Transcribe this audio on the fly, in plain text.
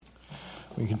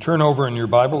You can turn over in your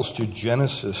Bibles to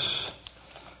Genesis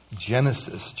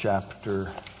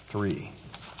chapter 3.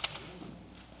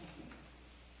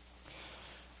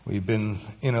 We've been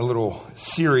in a little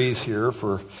series here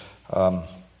for a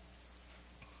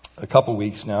couple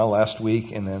weeks now, last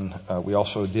week, and then we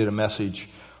also did a message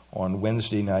on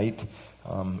Wednesday night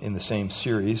in the same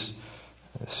series.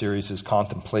 The series is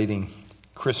Contemplating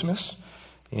Christmas.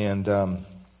 And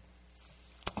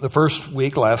the first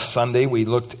week, last Sunday, we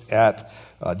looked at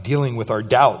dealing with our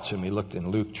doubts, and we looked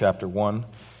in Luke chapter 1,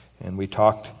 and we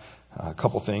talked a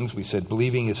couple things. We said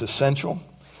believing is essential,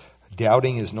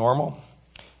 doubting is normal,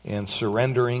 and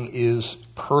surrendering is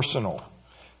personal.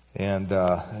 And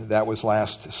that was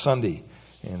last Sunday.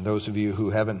 And those of you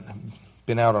who haven't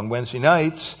been out on Wednesday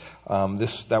nights,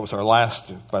 that was our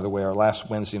last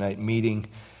Wednesday night meeting.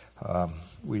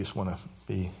 We just want to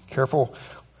be careful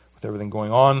with everything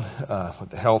going on,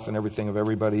 with the health and everything of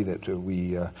everybody, that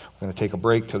we're going to take a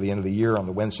break till the end of the year on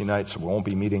the Wednesday nights, so we won't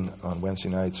be meeting on Wednesday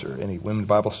nights or any women's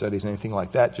Bible studies, anything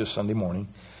like that, just Sunday morning.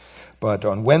 But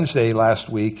on Wednesday last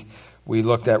week, we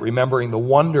looked at remembering the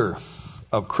wonder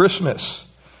of Christmas.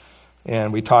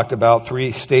 And we talked about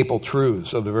three staple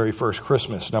truths of the very first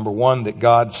Christmas. Number one, that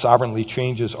God sovereignly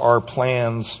changes our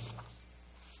plans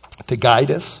to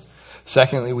guide us.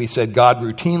 Secondly, we said God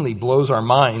routinely blows our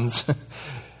minds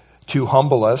to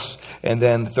humble us. And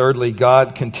then thirdly,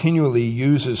 God continually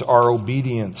uses our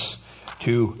obedience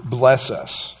to bless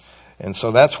us. And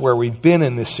so that's where we've been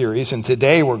in this series. And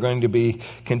today we're going to be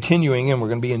continuing, and we're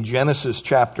going to be in Genesis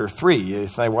chapter 3. You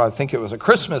say, well, I think it was a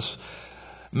Christmas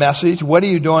message. What are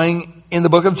you doing in the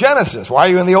book of Genesis? Why are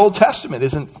you in the Old Testament?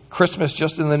 Isn't Christmas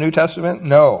just in the New Testament?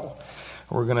 No.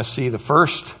 We're going to see the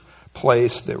first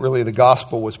place that really the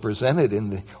gospel was presented in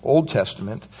the Old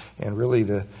Testament, and really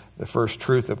the first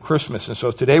truth of Christmas. And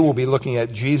so today we'll be looking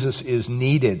at Jesus is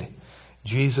needed.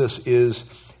 Jesus is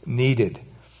needed.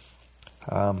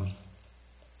 Over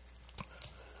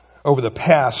the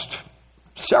past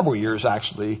several years,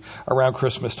 actually, around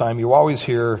Christmas time, you always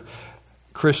hear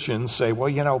Christians say, well,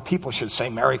 you know, people should say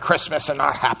Merry Christmas and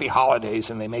not Happy Holidays,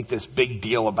 and they make this big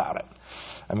deal about it.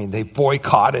 I mean, they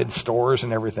boycotted stores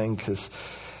and everything because,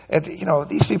 you know,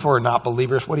 these people are not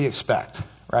believers. What do you expect,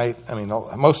 right? I mean,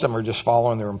 most of them are just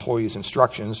following their employees'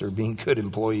 instructions or being good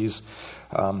employees,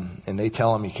 and they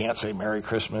tell them you can't say Merry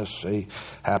Christmas, say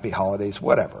Happy Holidays,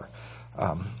 whatever.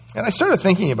 And I started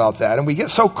thinking about that, and we get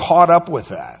so caught up with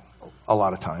that a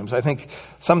lot of times. I think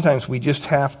sometimes we just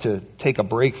have to take a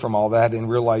break from all that and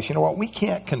realize, you know what, we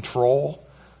can't control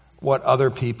what other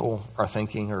people are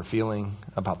thinking or feeling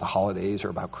about the holidays or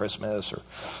about Christmas or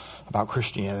about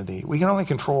Christianity. We can only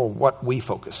control what we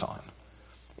focus on.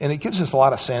 And it gives us a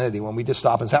lot of sanity when we just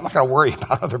stop and say, I'm not going to worry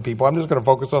about other people. I'm just going to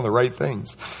focus on the right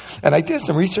things. And I did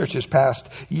some research this past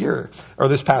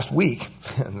week,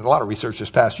 and a lot of research this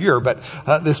past year, but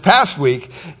this past week.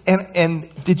 And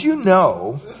did you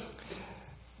know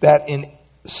that in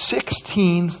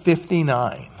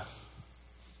 1659,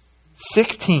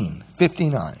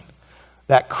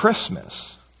 that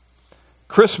Christmas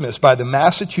by the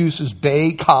Massachusetts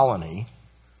Bay Colony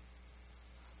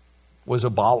was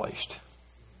abolished?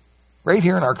 Right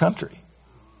here in our country.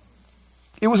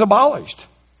 It was abolished.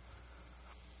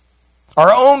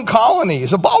 Our own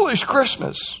colonies abolished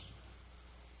Christmas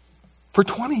for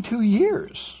 22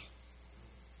 years.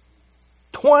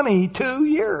 22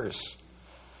 years.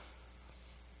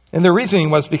 And the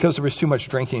reasoning was because there was too much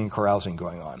drinking and carousing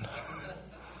going on.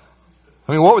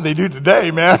 I mean, what would they do today,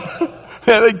 man?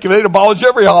 They'd abolish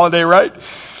every holiday, right?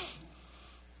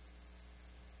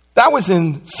 That was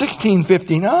in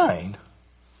 1659.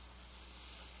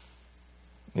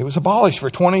 It was abolished for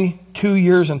 22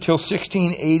 years until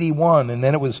 1681, and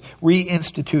then it was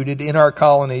reinstituted in our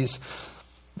colonies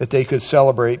that they could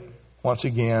celebrate once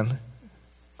again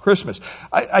Christmas.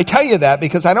 I tell you that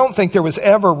because I don't think there was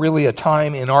ever really a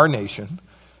time in our nation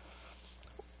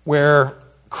where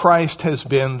Christ has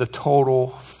been the total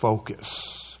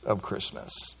focus of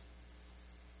Christmas.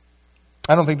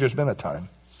 I don't think there's been a time.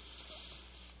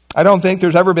 I don't think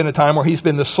there's ever been a time where he's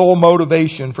been the sole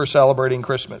motivation for celebrating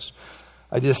Christmas.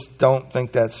 I just don't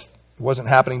think wasn't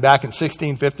happening back in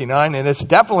 1659, and it's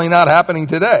definitely not happening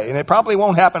today, and it probably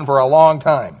won't happen for a long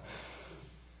time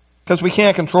because we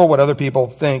can't control what other people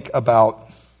think about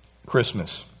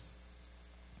Christmas.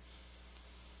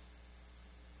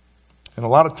 And a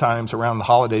lot of times around the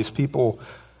holidays, people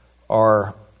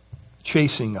are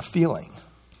chasing a feeling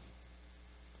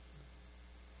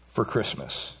for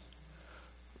Christmas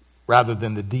rather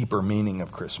than the deeper meaning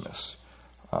of Christmas.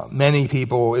 Many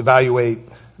people evaluate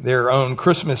their own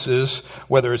Christmases,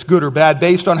 whether it's good or bad,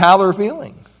 based on how they're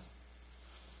feeling.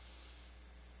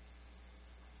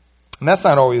 And that's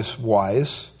not always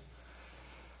wise.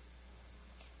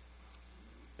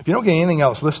 If you don't get anything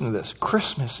else, listen to this.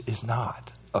 Christmas is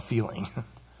not a feeling.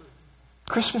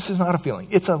 Christmas is not a feeling.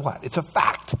 It's a what? It's a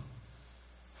fact.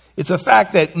 It's a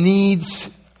fact that needs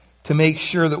to make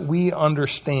sure that we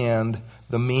understand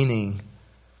the meaning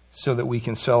so that we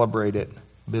can celebrate it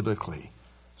biblically.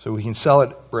 So we can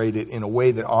celebrate it in a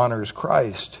way that honors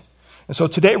Christ. And so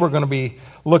today we're going to be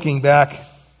looking back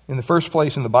in the first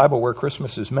place in the Bible where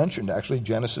Christmas is mentioned, actually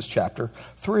Genesis chapter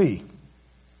 3.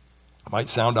 It might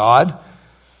sound odd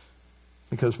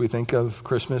because we think of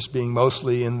Christmas being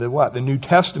mostly in the what? The New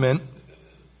Testament.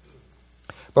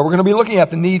 But we're going to be looking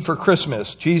at the need for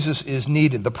Christmas. Jesus is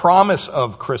needed. The promise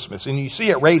of Christmas. And you see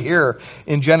it right here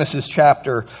in Genesis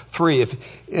chapter 3.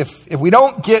 If we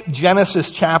don't get Genesis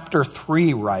chapter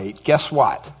 3 right, guess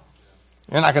what?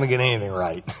 You're not going to get anything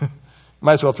right. You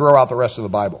might as well throw out the rest of the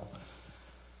Bible.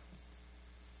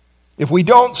 If we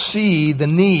don't see the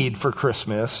need for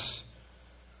Christmas,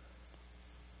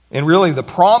 and really the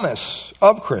promise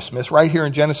of Christmas right here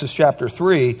in Genesis chapter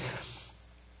 3,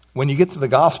 when you get to the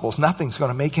Gospels, nothing's going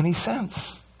to make any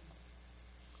sense.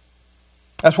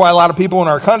 That's why a lot of people in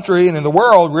our country and in the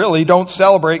world really don't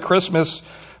celebrate Christmas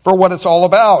for what it's all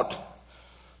about,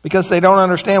 because they don't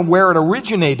understand where it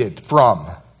originated from.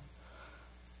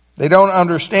 They don't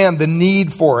understand the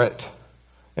need for it,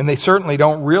 and they certainly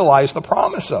don't realize the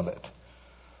promise of it.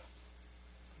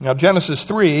 Now, Genesis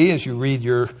 3, as you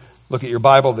look at your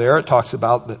Bible there, it talks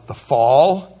about the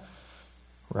fall,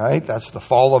 right? That's the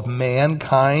fall of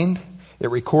mankind.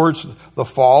 It records the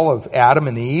fall of Adam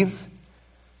and Eve.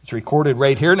 It's recorded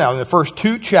right here. Now, in the first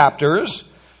 2 chapters,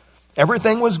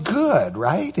 everything was good,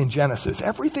 right? In Genesis,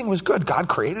 everything was good. God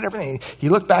created everything. He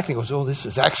looked back and he goes, oh, this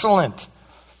is excellent.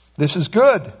 This is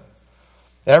good.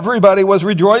 Everybody was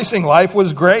rejoicing. Life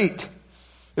was great.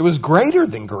 It was greater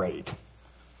than great.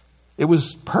 It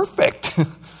was perfect.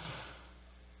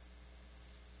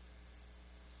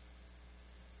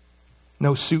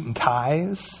 No suit and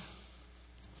ties.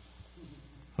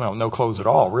 Well, no clothes at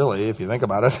all, really, if you think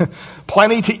about it.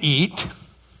 Plenty to eat.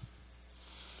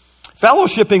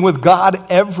 Fellowshipping with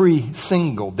God every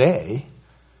single day.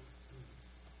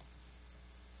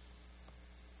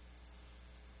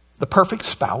 The perfect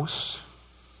spouse.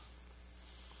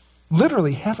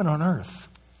 Literally heaven on earth.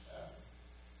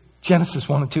 Genesis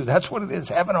 1 and 2, that's what it is,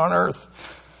 heaven on earth.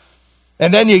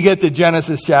 And then you get to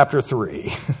Genesis chapter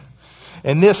 3.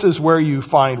 And this is where you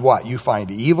find what? You find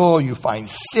evil, you find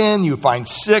sin, you find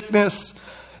sickness,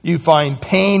 you find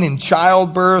pain in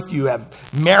childbirth, you have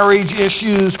marriage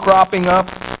issues cropping up,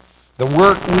 the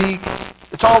work week.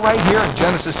 It's all right here in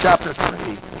Genesis chapter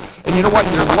 3. And you know what?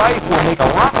 Your life will make a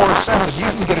lot more sense if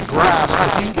you can get a grasp,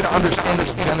 if you can get an understanding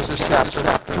of Genesis chapter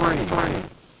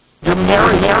 3. Your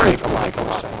marriage will make a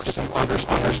lot more sense if you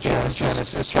understand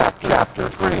Genesis chapter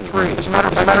 3. As a matter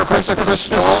of fact, the Christmas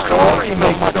story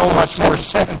makes so much more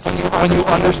sense when you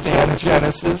understand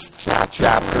Genesis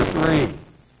chapter 3.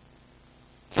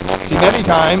 See, many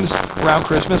times around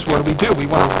Christmas, what do? We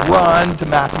want to run to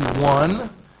Matthew 1,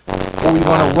 or we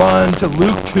want to run to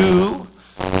Luke 2,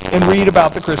 and read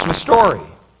about the Christmas story.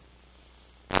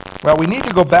 Well, we need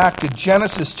to go back to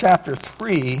Genesis chapter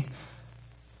 3,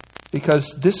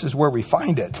 because this is where we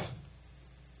find it.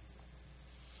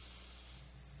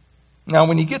 Now,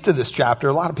 when you get to this chapter,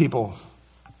 a lot of people,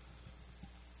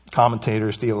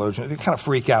 commentators, theologians, they kind of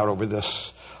freak out over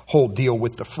this whole deal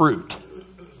with the fruit.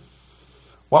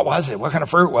 What was it? What kind of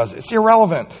fruit was it? It's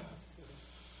irrelevant.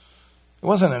 It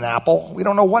wasn't an apple. We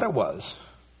don't know what it was.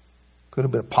 Could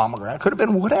have been a pomegranate. Could have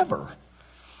been whatever.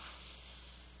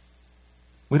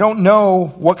 We don't know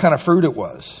what kind of fruit it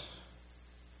was.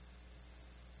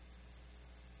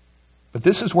 But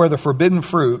this is where the forbidden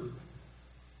fruit,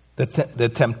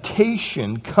 the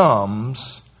temptation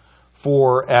comes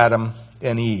for Adam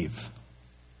and Eve.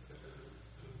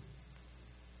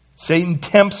 Satan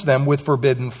tempts them with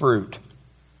forbidden fruit.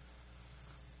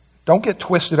 Don't get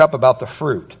twisted up about the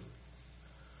fruit.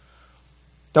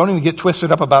 Don't even get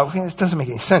twisted up about, it doesn't make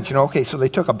any sense. Okay, so they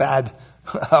took a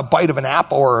bite of an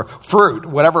apple or fruit,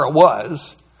 whatever it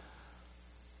was.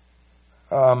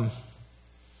 How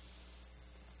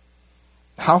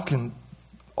can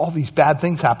all these bad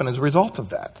things happen as a result of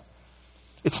that?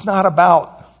 It's not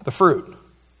about the fruit.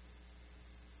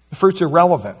 The fruit's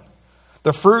irrelevant.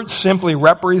 The fruit simply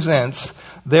represents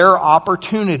their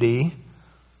opportunity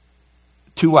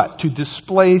to what? To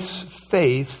displace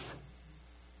faith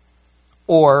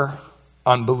or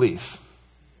unbelief.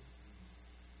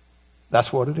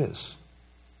 That's what it is.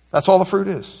 That's all the fruit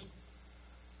is.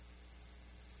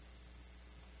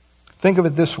 Think of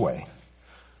it this way.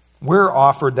 We're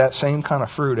offered that same kind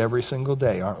of fruit every single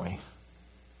day, aren't we?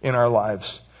 in our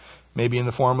lives. Maybe in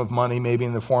the form of money, maybe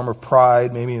in the form of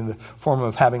pride, maybe in the form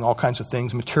of having all kinds of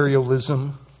things,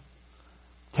 materialism,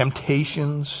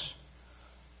 temptations.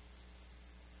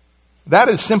 That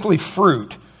is simply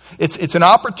fruit. It's an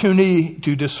opportunity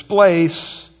to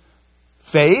displace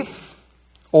faith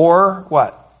or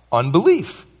what?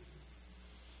 Unbelief.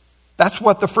 That's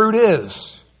what the fruit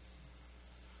is.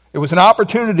 It was an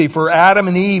opportunity for Adam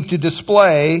and Eve to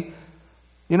display,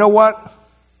 you know what?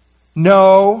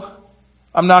 No,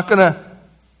 I'm not going to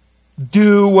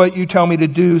do what you tell me to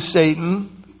do,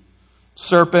 Satan,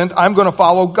 serpent. I'm going to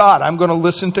follow God. I'm going to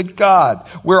listen to God.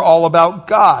 We're all about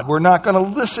God. We're not going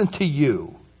to listen to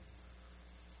you.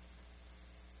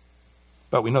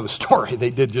 But we know the story. They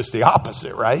did just the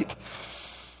opposite, right?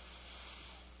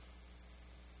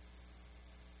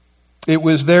 It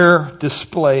was their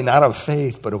display not of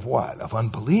faith, but of what? Of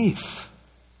unbelief.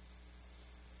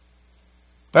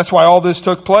 That's why all this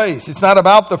took place. It's not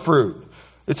about the fruit.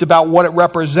 It's about what it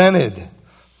represented.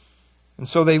 And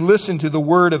so they listened to the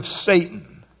word of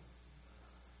Satan.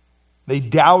 They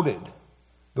doubted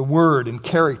the word and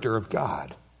character of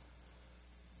God.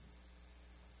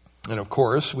 And of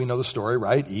course, we know the story,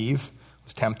 right? Eve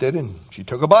was tempted and she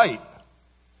took a bite.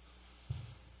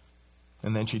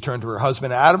 And then she turned to her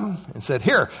husband Adam and said,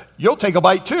 "Here, you'll take a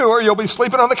bite too, or you'll be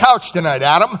sleeping on the couch tonight,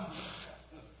 Adam."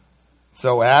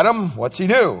 So Adam, what's he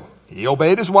do? He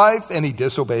obeyed his wife and he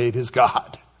disobeyed his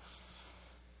God.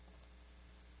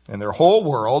 And their whole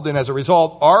world, and as a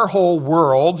result, our whole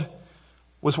world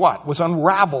was what? Was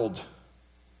unraveled.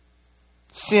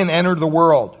 Sin entered the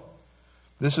world.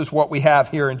 This is what we have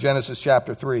here in Genesis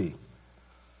chapter 3.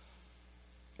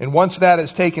 And once that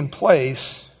has taken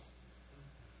place,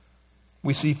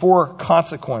 we see four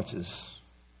consequences.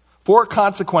 Four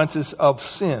consequences of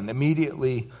sin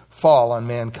immediately fall on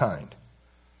mankind.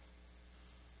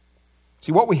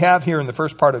 See, what we have here in the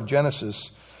first part of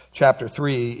Genesis chapter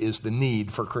 3 is the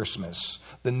need for Christmas,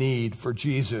 the need for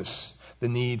Jesus, the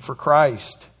need for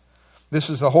Christ.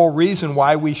 This is the whole reason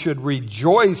why we should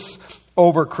rejoice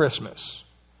over Christmas.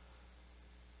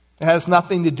 It has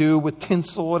nothing to do with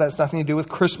tinsel. It has nothing to do with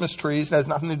Christmas trees. It has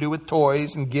nothing to do with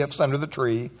toys and gifts under the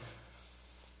tree.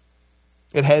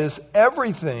 It has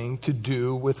everything to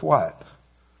do with what?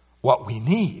 What we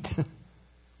need.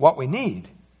 What we need.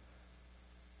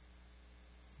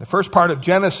 The first part of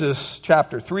Genesis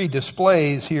chapter 3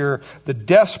 displays here the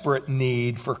desperate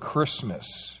need for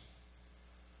Christmas.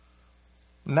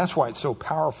 And that's why it's so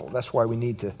powerful. That's why we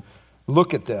need to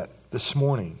look at that this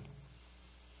morning.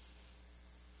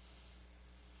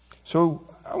 So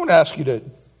I want to ask you to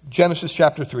Genesis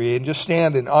chapter 3 and just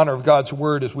stand in honor of God's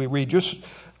word as we read just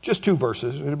two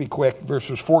verses. It'll be quick,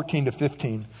 verses 14 to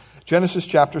 15. Genesis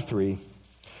chapter 3.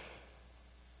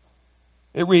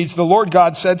 It reads, "The Lord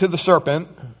God said to the serpent,"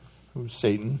 who's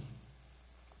Satan,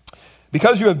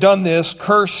 "because you have done this,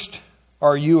 cursed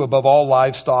are you above all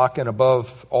livestock and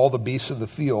above all the beasts of the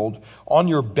field. On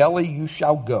your belly you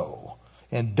shall go,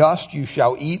 and dust you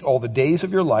shall eat all the days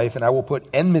of your life, and I will put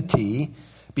enmity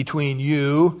between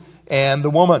you and the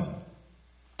woman,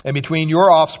 and between your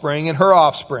offspring and her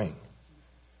offspring.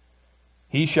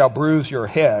 He shall bruise your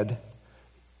head,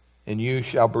 and you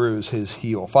shall bruise his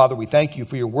heel." Father, we thank you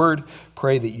for your word.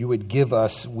 Pray that you would give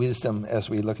us wisdom as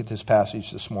we look at this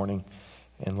passage this morning.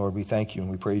 And Lord, we thank you and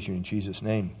we praise you in Jesus'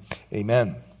 name.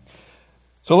 Amen.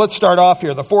 So let's start off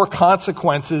here. The four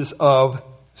consequences of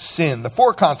sin. The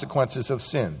four consequences of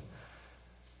sin.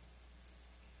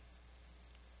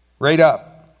 Right up.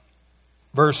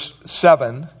 Verse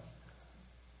 7.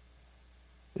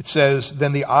 It says,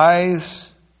 "Then the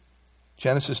eyes,"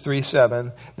 Genesis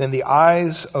 3:7, "then the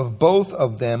eyes of both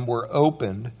of them were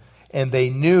opened, and they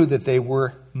knew that they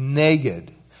were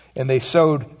naked. And they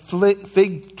sewed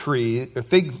fig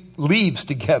leaves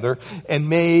together and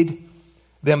made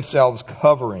themselves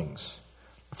coverings."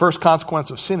 The first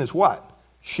consequence of sin is what?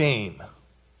 Shame.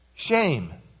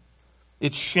 Shame.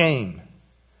 It's shame.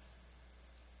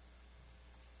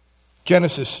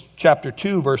 Genesis chapter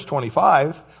 2, verse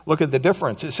 25, look at the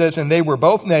difference. It says, "And they were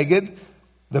both naked,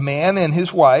 the man and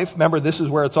his wife." Remember, this is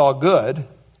where it's all good.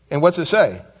 And what's it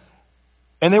say?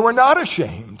 "And they were not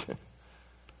ashamed."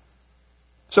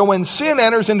 So when sin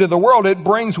enters into the world, it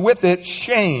brings with it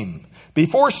shame.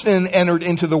 Before sin entered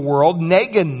into the world,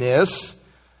 nakedness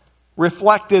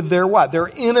reflected their what? Their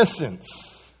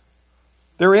innocence.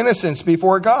 Their innocence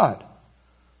before God.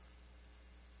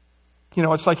 You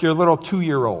know, it's like your little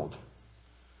 2-year-old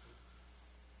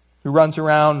who runs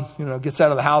around, gets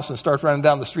out of the house and starts running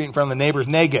down the street in front of the neighbors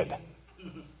naked.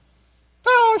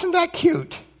 Oh, isn't that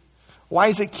cute? Why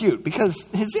is it cute? Because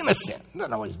he's innocent. He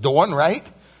doesn't know what he's doing, right?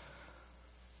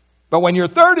 But when you're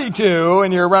 32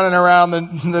 and you're running around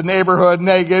the neighborhood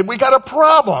naked, we got a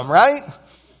problem, right?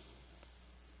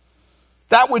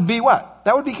 That would be what?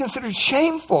 That would be considered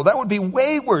shameful. That would be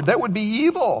wayward. That would be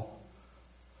evil.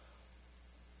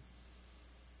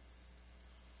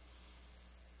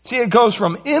 See, it goes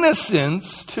from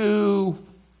innocence to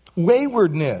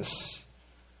waywardness.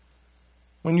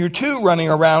 When you're 2 running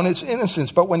around, it's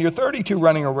innocence. But when you're 32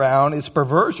 running around, it's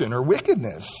perversion or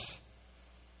wickedness.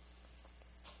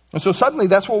 And so suddenly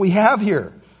that's what we have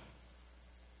here.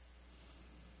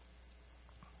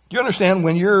 Do you understand?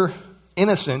 When you're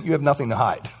innocent, you have nothing to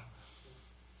hide.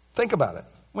 Think about it.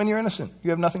 When you're innocent,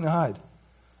 you have nothing to hide.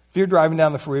 If you're driving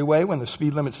down the freeway when the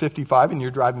speed limit's 55 and you're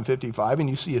driving 55 and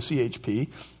you see a CHP,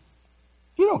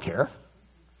 you don't care.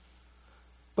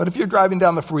 But if you're driving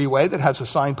down the freeway that has a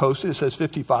sign posted that says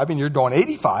 55 and you're going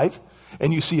 85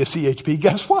 and you see a CHP,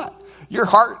 guess what? Your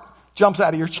heart jumps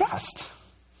out of your chest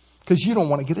because you don't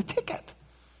want to get a ticket.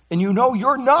 And you know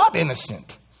you're not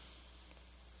innocent.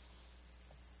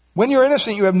 When you're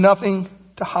innocent, you have nothing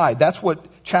to hide. That's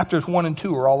what chapters 1 and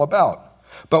 2 are all about.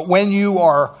 But when you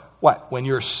are what? When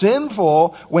you're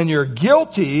sinful, when you're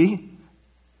guilty,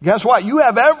 guess what? You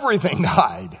have everything to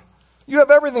hide. You have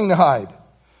everything to hide.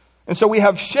 And so we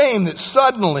have shame that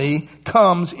suddenly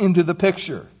comes into the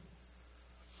picture.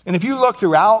 And if you look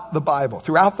throughout the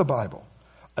Bible,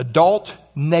 adult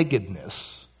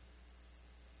nakedness,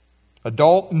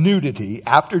 adult nudity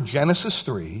after Genesis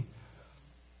 3,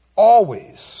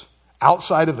 always,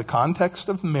 outside of the context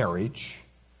of marriage,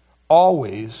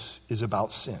 always is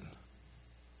about sin.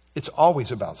 It's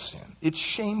always about sin. It's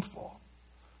shameful.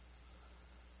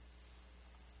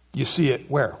 You see it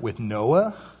where? With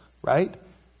Noah, right?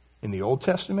 In the Old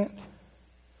Testament.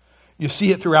 You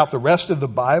see it throughout the rest of the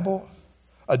Bible.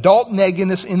 Adult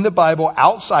nakedness in the Bible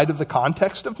outside of the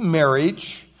context of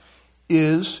marriage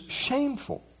is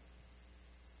shameful.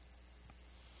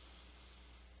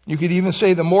 You could even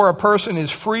say the more a person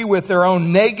is free with their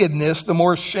own nakedness, the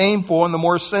more shameful and the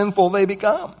more sinful they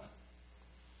become.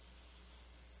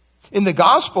 In the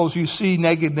Gospels, you see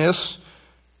nakedness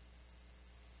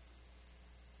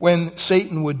when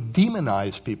Satan would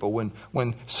demonize people,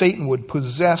 when Satan would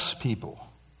possess people,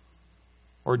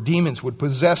 or demons would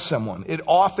possess someone. It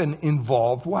often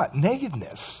involved what?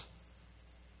 Nakedness.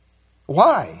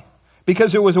 Why?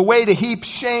 Because it was a way to heap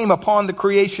shame upon the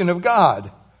creation of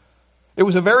God. It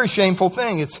was a very shameful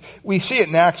thing. We see it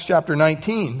in Acts chapter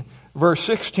 19, verse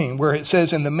 16, where it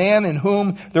says, "And the man in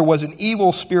whom there was an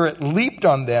evil spirit leaped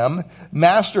on them,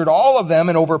 mastered all of them,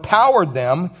 and overpowered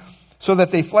them, so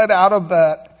that they fled out of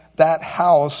that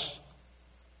house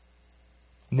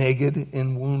naked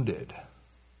and wounded."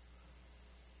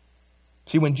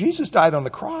 See, when Jesus died on the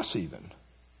cross even,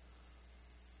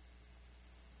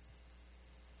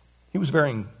 he was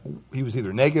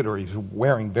either naked or he was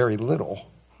wearing very little.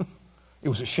 It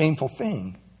was a shameful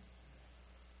thing.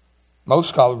 Most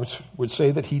scholars would say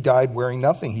that he died wearing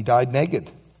nothing. He died naked.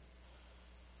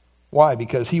 Why?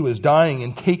 Because he was dying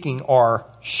and taking our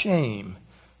shame.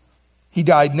 He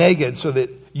died naked so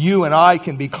that you and I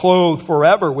can be clothed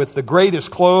forever with the greatest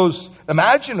clothes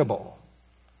imaginable.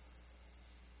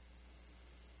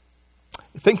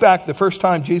 Think back the first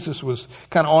time Jesus was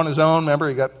kind of on his own. Remember,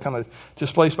 he got kind of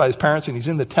displaced by his parents and he's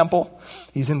in the temple.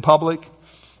 He's in public.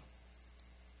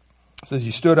 It says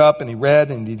he stood up and he read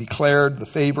and he declared the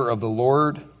favor of the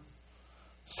Lord,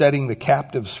 setting the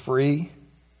captives free.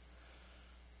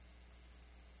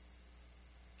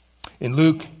 In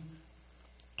Luke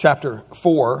chapter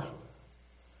 4,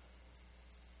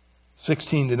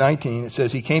 16 to 19, it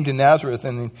says he came to Nazareth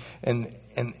and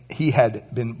he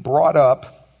had been brought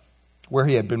up where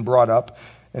he had been brought up.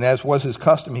 And as was his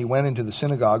custom, he went into the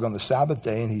synagogue on the Sabbath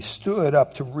day and he stood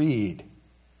up to read.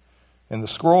 And the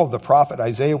scroll of the prophet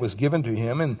Isaiah was given to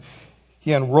him, and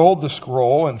he unrolled the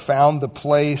scroll and found the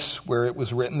place where it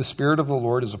was written, "The Spirit of the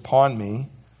Lord is upon me,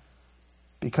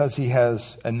 because he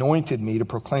has anointed me to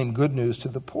proclaim good news to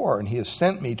the poor, and he has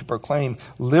sent me to proclaim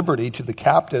liberty to the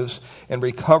captives and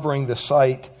recovering the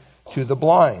sight to the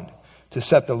blind, to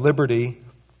set at liberty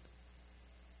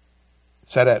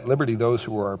those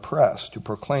who are oppressed, to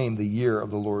proclaim the year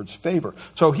of the Lord's favor."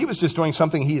 So he was just doing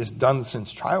something he has done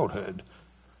since childhood.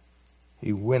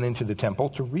 He went into the temple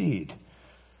to read.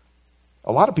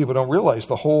 A lot of people don't realize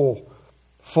the whole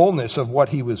fullness of what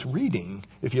he was reading.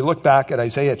 If you look back at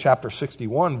Isaiah chapter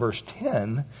 61, verse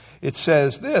 10, it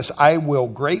says this, "I will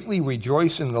greatly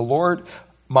rejoice in the Lord.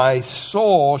 My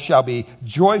soul shall be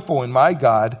joyful in my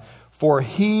God, for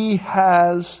he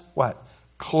has," what?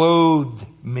 "Clothed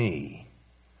me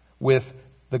with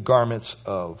the garments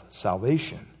of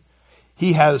salvation.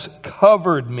 He has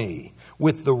covered me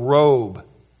with the robe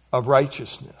of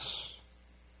righteousness.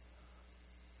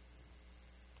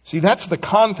 See, that's the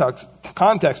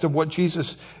context of what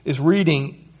Jesus is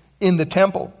reading in the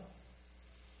temple.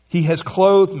 He has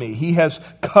clothed me. He has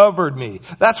covered me.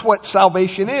 That's what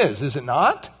salvation is it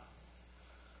not?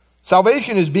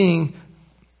 Salvation is being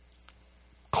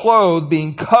clothed,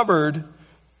 being covered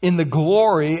in the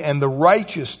glory and the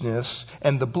righteousness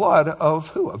and the blood of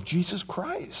who? Of Jesus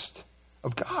Christ,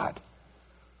 of God.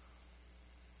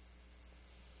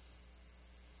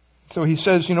 So he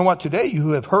says, you know what? Today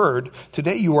you have heard,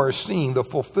 today you are seeing the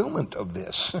fulfillment of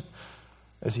this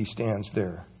as he stands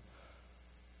there.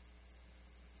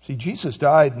 See, Jesus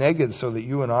died naked so that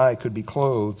you and I could be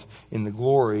clothed in the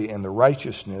glory and the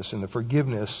righteousness and the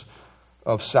forgiveness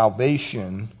of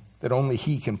salvation that only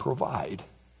he can provide.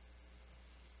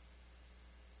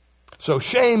 So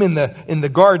shame in the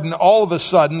garden, all of a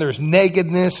sudden there's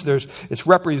nakedness, it's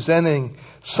representing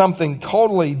something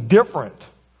totally different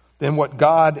than what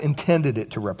God intended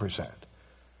it to represent.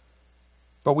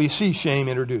 But we see shame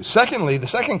introduced. Secondly, the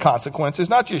second consequence is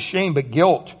not just shame but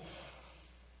guilt.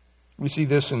 We see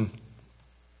this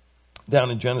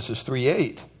down in Genesis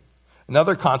 3:8.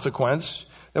 Another consequence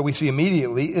that we see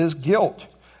immediately is guilt.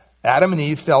 Adam and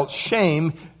Eve felt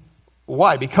shame.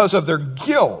 Why? Because of their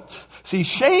guilt. See,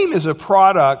 shame is a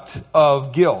product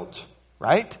of guilt,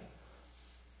 right?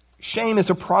 Shame is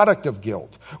a product of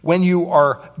guilt. When you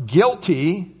are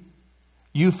guilty,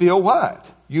 you feel what?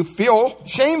 You feel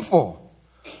shameful.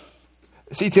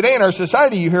 See, today in our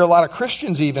society, you hear a lot of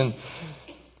Christians even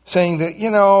saying that,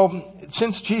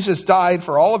 since Jesus died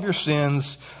for all of your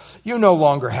sins, you no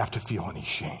longer have to feel any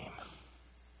shame.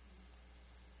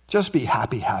 Just be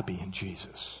happy in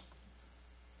Jesus.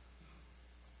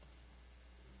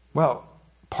 Well,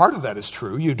 part of that is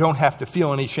true. You don't have to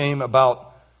feel any shame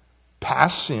about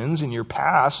past sins in your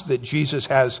past that Jesus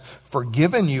has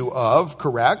forgiven you of,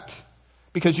 correct?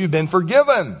 Because you've been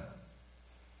forgiven.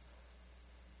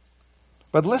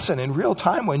 But listen, in real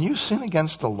time, when you sin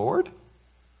against the Lord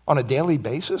on a daily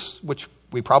basis, which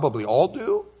we probably all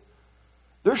do,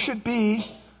 there should be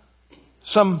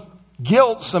some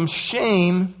guilt, some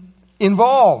shame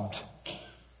involved.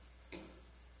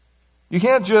 You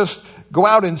can't just go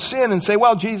out and sin and say,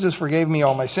 well, Jesus forgave me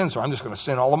all my sins, so I'm just going to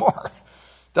sin all the more.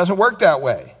 It doesn't work that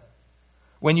way.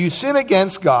 When you sin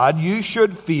against God, you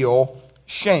should feel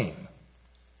shame.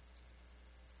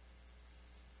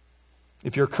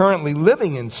 If you're currently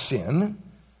living in sin,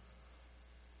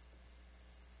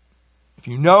 if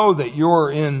you know that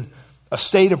you're in a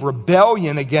state of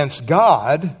rebellion against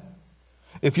God,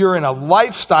 if you're in a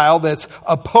lifestyle that's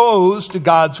opposed to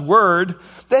God's word,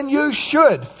 then you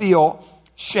should feel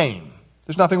shame.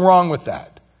 There's nothing wrong with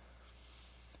that.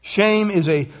 Shame is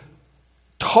a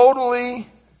totally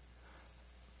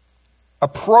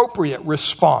appropriate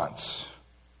response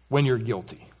when you're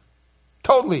guilty.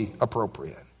 Totally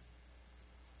appropriate.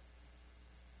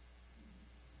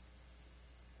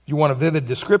 If you want a vivid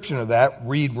description of that,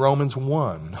 read Romans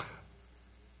 1.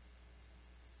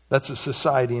 That's a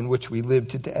society in which we live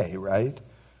today, right?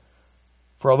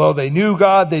 For although they knew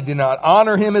God, they did not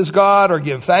honor him as God or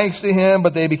give thanks to him,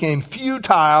 but they became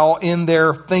futile in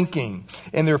their thinking,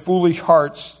 and their foolish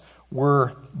hearts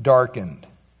were darkened.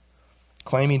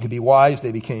 Claiming to be wise,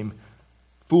 they became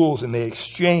fools, and they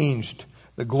exchanged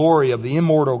the glory of the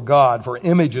immortal God for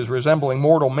images resembling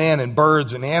mortal man and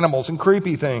birds and animals and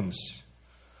creepy things.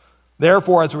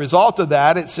 Therefore, as a result of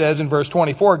that, it says in verse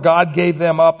 24, God gave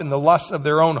them up in the lusts of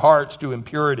their own hearts to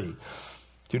impurity,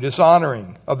 to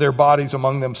dishonoring of their bodies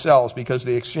among themselves, because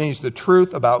they exchanged the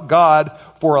truth about God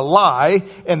for a lie,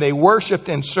 and they worshipped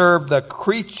and served the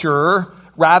creature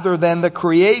rather than the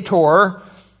Creator,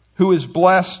 who is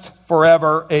blessed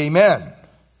forever. Amen.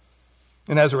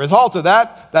 And as a result of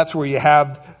that, that's where you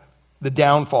have the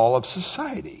downfall of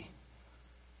society.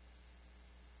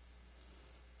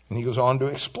 And he goes on to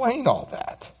explain all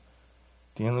that,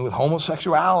 dealing with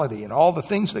homosexuality and all the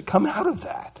things that come out of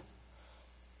that.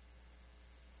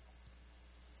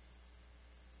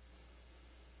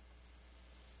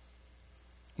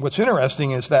 What's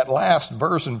interesting is that last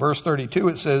verse in verse 32,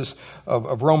 it says,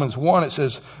 of Romans 1, it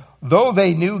says, though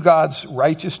they knew God's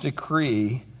righteous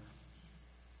decree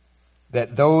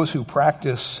that those who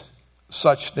practice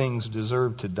such things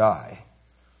deserve to die.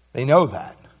 They know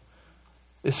that.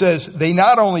 It says they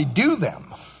not only do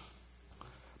them,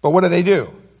 but what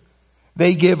do?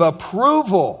 They give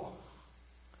approval.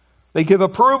 They give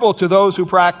approval to those who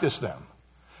practice them.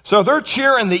 So they're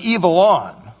cheering the evil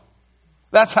on.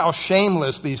 That's how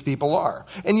shameless these people are.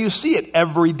 And you see it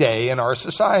every day in our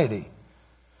society.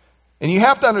 And you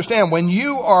have to understand, when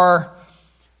you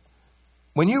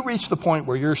reach the point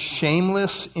where you're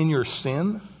shameless in your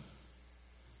sin,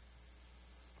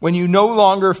 when you no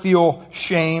longer feel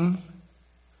shame,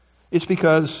 it's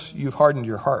because you've hardened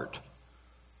your heart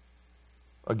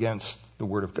against the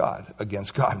Word of God,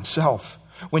 against God Himself.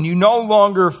 When you no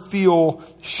longer feel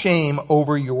shame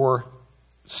over your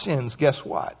sins, guess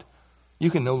what? You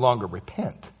can no longer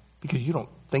repent because you don't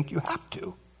think you have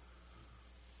to.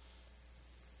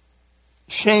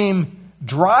 Shame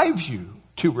drives you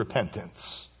to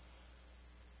repentance.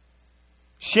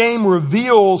 Shame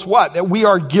reveals what? That we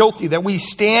are guilty, that we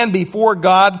stand before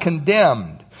God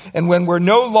condemned. And when we're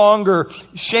no longer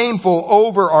shameful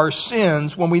over our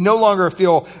sins, when we no longer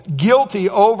feel guilty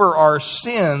over our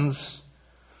sins,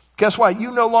 guess what?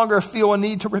 You no longer feel a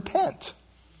need to repent.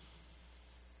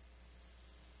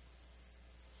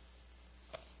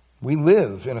 We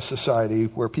live in a society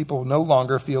where people no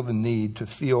longer feel the need to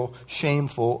feel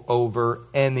shameful over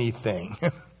anything.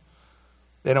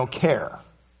 They don't care.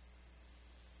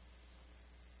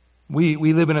 We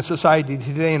live in a society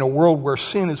today, in a world where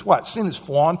sin is what? Sin is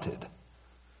flaunted.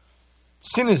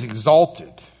 Sin is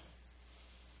exalted.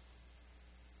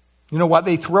 You know what?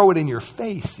 They throw it in your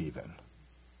face even.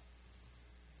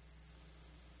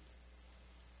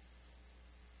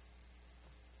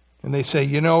 And they say,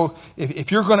 you know,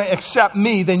 if you're going to accept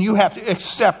me, then you have to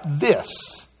accept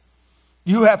this.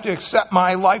 You have to accept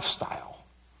my lifestyle,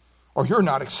 or you're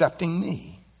not accepting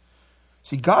me.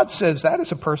 See, God says that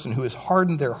is a person who has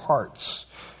hardened their hearts,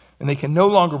 and they can no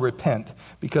longer repent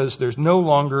because there's no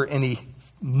longer any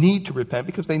need to repent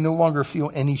because they no longer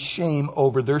feel any shame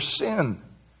over their sin.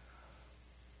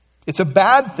 It's a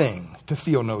bad thing to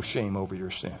feel no shame over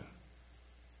your sin.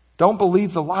 Don't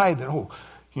believe the lie that,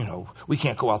 we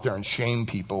can't go out there and shame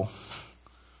people.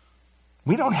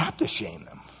 We don't have to shame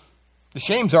them. The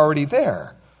shame's already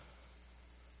there.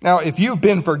 Now, if you've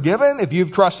been forgiven, if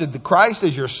you've trusted Christ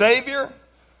as your Savior,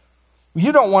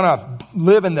 you don't want to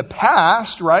live in the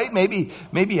past, right? Maybe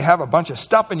you have a bunch of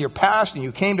stuff in your past and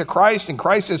you came to Christ and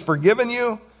Christ has forgiven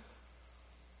you.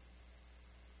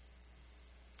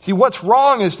 See, what's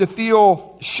wrong is to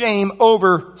feel shame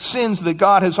over sins that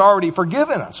God has already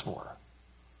forgiven us for.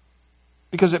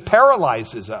 Because it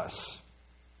paralyzes us.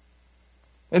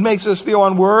 It makes us feel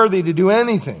unworthy to do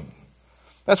anything.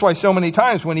 That's why so many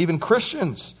times when even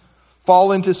Christians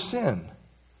fall into sin,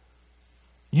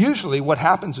 usually what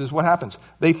happens is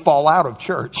they fall out of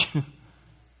church.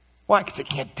 Why? Because they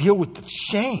can't deal with the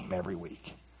shame every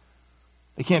week.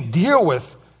 They can't deal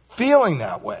with feeling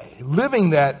that way, living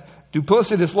that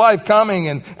duplicitous life, coming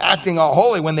and acting all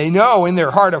holy when they know in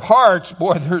their heart of hearts,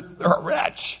 boy, they're a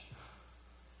wretch.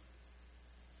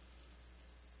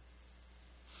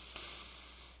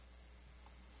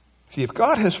 See, if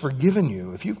God has forgiven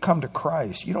you, if you've come to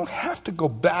Christ, you don't have to go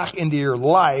back into your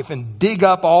life and dig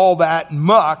up all that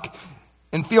muck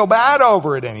and feel bad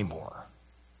over it anymore.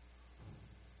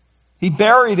 He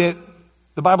buried it,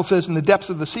 the Bible says, in the depths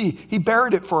of the sea. He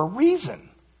buried it for a reason.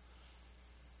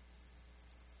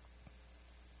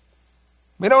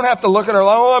 We don't have to look at our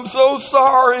life, I'm so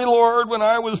sorry, Lord,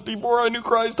 before I knew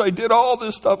Christ, I did all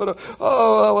this stuff.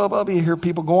 I'll be here,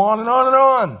 people go on and on and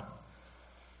on.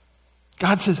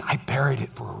 God says, I buried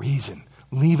it for a reason.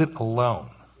 Leave it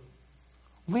alone.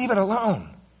 Leave it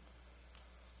alone.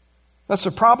 That's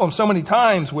the problem so many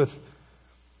times with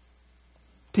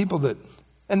people that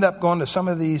end up going to some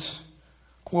of these,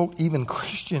 quote, even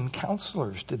Christian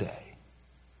counselors today.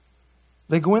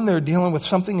 They go in there dealing with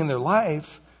something in their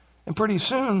life, and pretty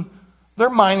soon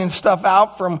they're mining stuff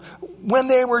out from when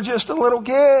they were just a little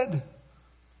kid.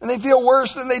 And they feel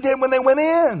worse than they did when they went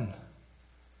in.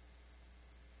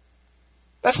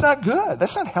 That's not good.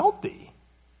 That's not healthy.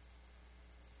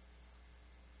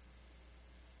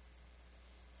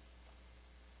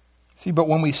 See, but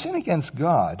when we sin against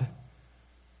God,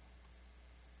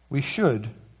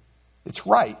 it's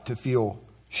right to feel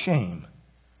shame.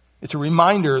 It's a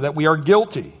reminder that we are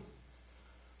guilty.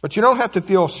 But you don't have to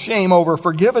feel shame over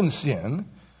forgiven sin.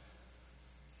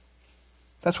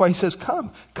 That's why he says,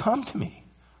 come to me,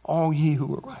 all ye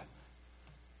who are what?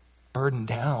 Burdened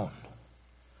down.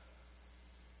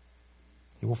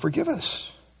 He will forgive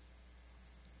us.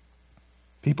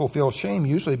 People feel shame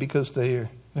usually because they're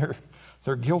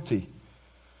guilty.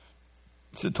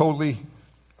 It's a totally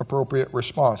appropriate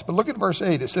response. But look at verse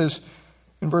 8. It says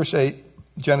in verse 8,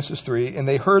 Genesis 3, and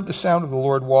they heard the sound of the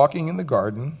Lord walking in the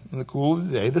garden in the cool of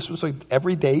the day. This was an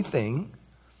everyday thing.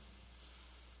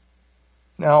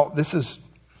 Now,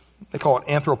 they call it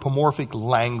anthropomorphic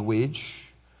language.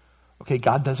 Okay,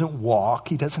 God doesn't walk.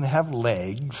 He doesn't have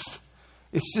legs.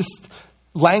 It's just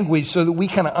language so that we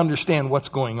kind of understand what's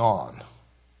going on.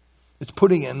 It's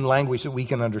putting it in language that we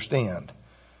can understand.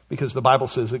 Because the Bible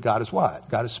says that God is what?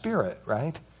 God is spirit,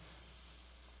 right?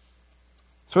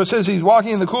 So it says he's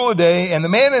walking in the cool of day, and the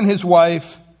man and his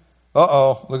wife,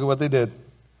 look at what they did,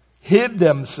 hid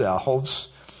themselves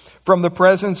from the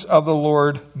presence of the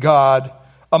Lord God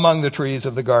among the trees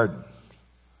of the garden.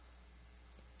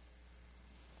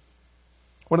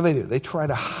 What do? They try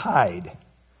to hide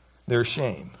their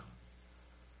shame.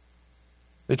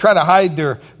 They try to hide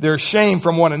their shame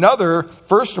from one another,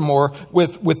 first of all,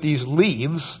 with these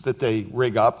leaves that they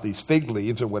rig up, these fig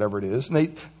leaves or whatever it is. And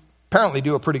they apparently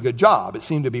do a pretty good job. It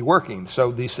seemed to be working.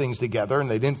 Sewed these things together, and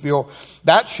they didn't feel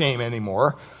that shame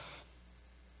anymore.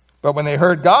 But when they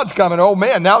heard God's coming, oh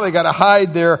man, now they got to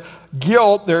hide their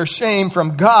guilt, their shame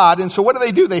from God. And so what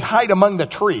do? They hide among the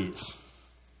trees.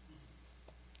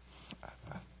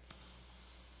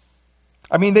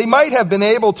 I mean, they might have been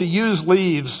able to use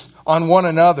leaves on one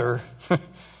another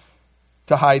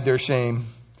to hide their shame,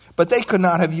 but they could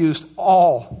not have used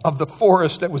all of the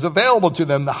forest that was available to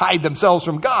them to hide themselves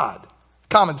from God.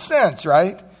 Common sense,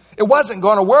 right? It wasn't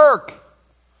going to work.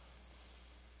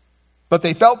 But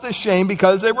they felt this shame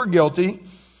because they were guilty,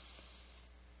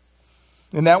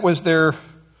 and that was their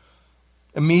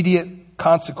immediate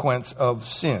consequence of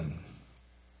sin.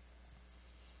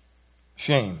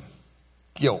 Shame,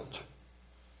 guilt.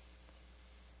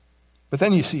 But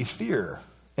then you see fear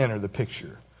enter the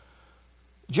picture.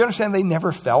 Do you understand they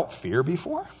never felt fear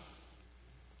before?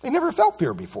 They never felt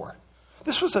fear before.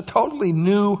 This was a totally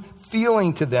new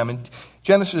feeling to them. In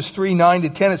Genesis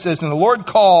 3:9-10 it says, and the Lord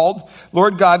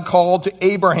God called to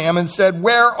Abraham and said,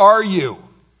 where are you?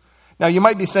 Now you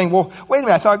might be saying, well, wait a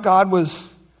minute, I thought God was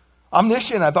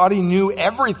omniscient. I thought he knew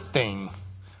everything.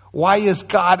 Why is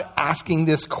God asking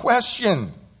this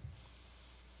question?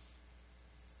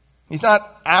 He's not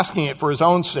asking it for his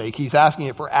own sake. He's asking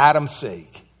it for Adam's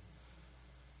sake.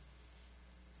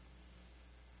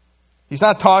 He's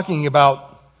not talking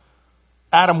about,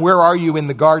 Adam, where are you in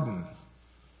the garden?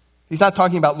 He's not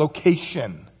talking about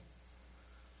location.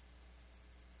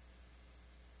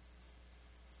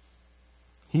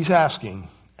 He's asking,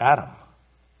 Adam,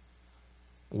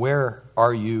 where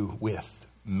are you with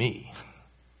me?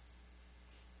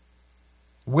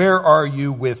 Where are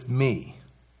you with me?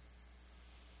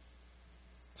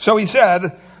 So he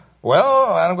said,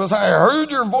 well, Adam goes, I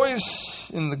heard your voice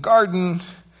in the garden,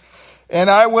 and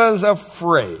I was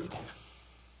afraid.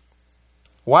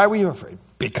 Why were you afraid?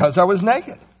 Because I was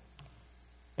naked,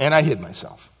 and I hid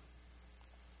myself.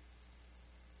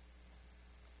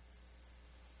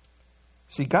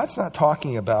 See, God's not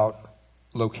talking about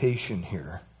location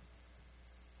here,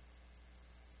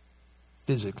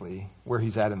 physically, where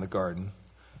he's at in the garden.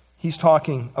 He's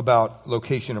talking about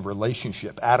location of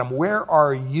relationship. Adam, where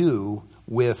are you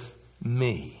with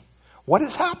me? What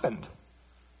has happened?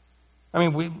 I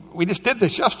mean, we just did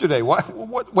this yesterday.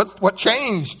 What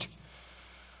changed?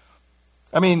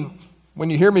 I mean, when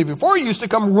you hear me before, you used to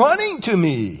come running to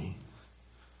me.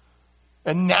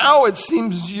 And now it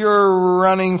seems you're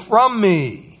running from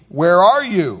me. Where are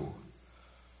you?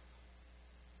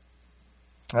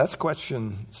 That's a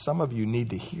question some of you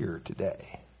need to hear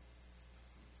today.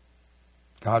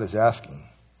 God is asking,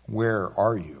 where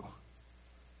are you?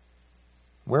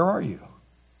 Where are you?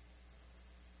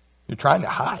 You're trying to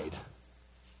hide.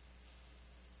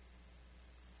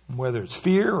 Whether it's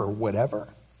fear or whatever.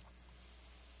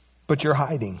 But you're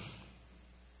hiding.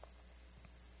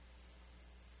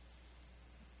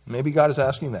 Maybe God is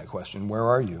asking that question, where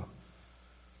are you?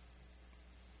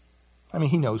 I mean,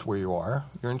 he knows where you are.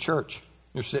 You're in church.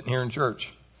 You're sitting here in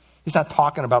church. He's not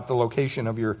talking about the location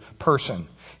of your person.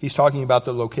 He's talking about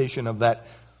the location of that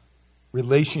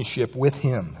relationship with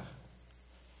him.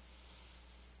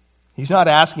 He's not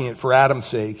asking it for Adam's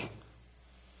sake.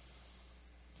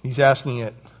 He's not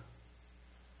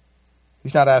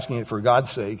asking it for God's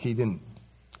sake.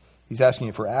 He's asking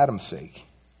it for Adam's sake.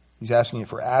 He's asking it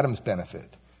for Adam's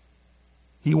benefit.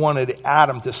 He wanted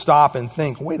Adam to stop and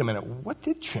think, wait a minute, what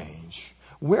did change?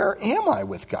 Where am I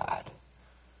with God?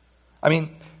 I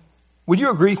mean, would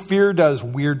you agree fear does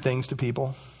weird things to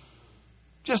people?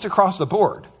 Just across the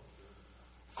board.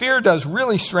 Fear does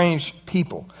really strange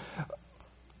people.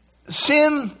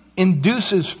 Sin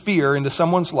induces fear into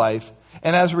someone's life,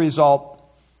 and as a result,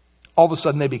 all of a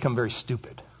sudden they become very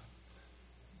stupid.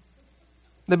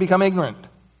 They become ignorant.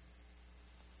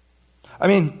 I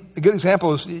mean, a good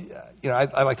example is,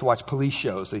 I like to watch police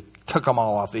shows. They took them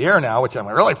all off the air now, which I'm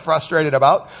really frustrated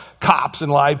about. Cops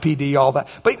and Live PD, all that.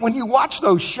 But when you watch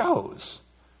those shows,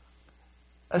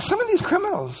 some of these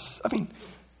criminals,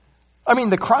 I mean,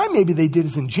 the crime maybe they did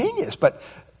is ingenious, but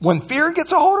when fear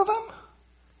gets a hold of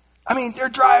them, they're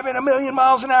driving 1,000,000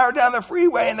 miles an hour down the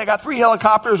freeway, and they got 3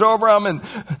 helicopters over them and,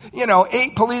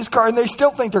 8 police cars, and they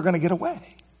still think they're going to get away.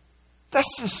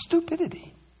 That's just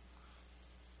stupidity.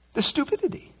 the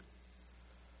stupidity.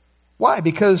 Why?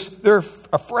 Because they're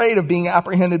afraid of being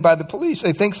apprehended by the police.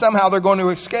 They think somehow they're going to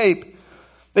escape.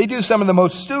 They do some of the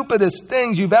most stupidest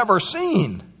things you've ever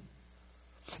seen.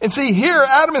 And see, here,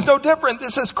 Adam is no different.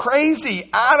 This is crazy.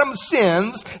 Adam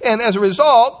sins, and as a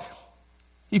result,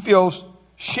 he feels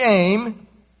shame,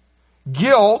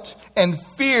 guilt, and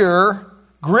fear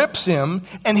grips him,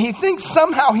 and he thinks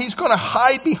somehow he's going to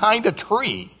hide behind a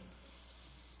tree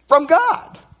from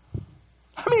God.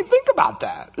 I mean, think about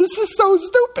that. This is so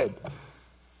stupid.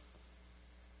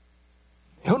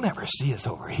 He'll never see us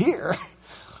over here.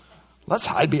 Let's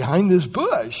hide behind this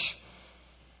bush.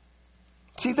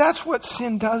 See, that's what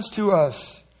sin does to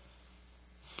us.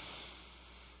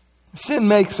 Sin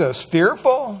makes us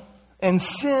fearful, and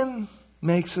sin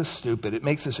makes us stupid. It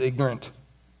makes us ignorant.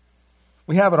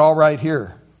 We have it all right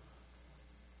here.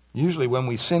 Usually when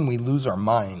we sin, we lose our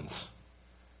minds.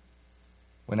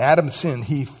 When Adam sinned,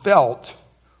 he felt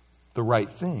the right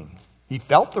thing. He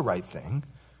felt the right thing.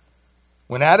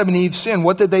 When Adam and Eve sinned,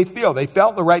 what did they feel? They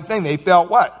felt the right thing. They felt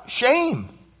what? Shame.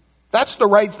 That's the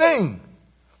right thing.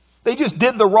 They just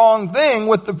did the wrong thing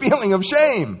with the feeling of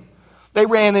shame. They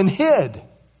ran and hid.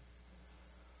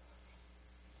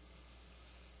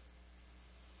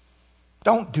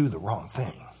 Don't do the wrong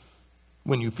thing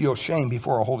when you feel shame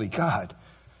before a holy God.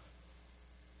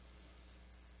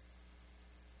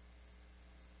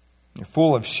 You're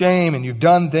full of shame and you've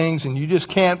done things and you just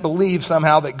can't believe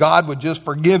somehow that God would just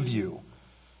forgive you.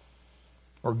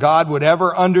 Or God would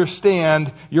ever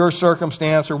understand your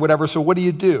circumstance or whatever. So what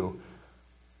do?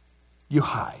 You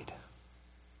hide.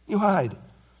 You hide.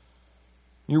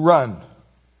 You run.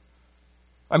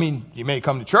 I mean, you may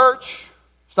come to church.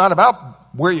 It's not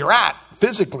about where you're at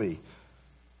physically.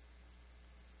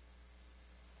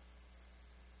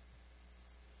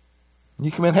 You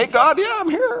come in, hey God, yeah, I'm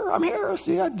here.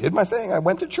 See, I did my thing. I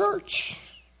went to church.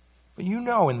 But you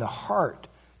know in the heart,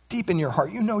 deep in your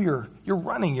heart, you know you're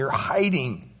running, you're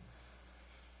hiding.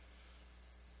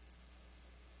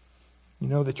 You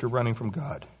know that you're running from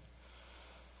God.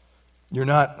 You're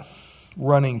not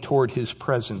running toward His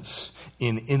presence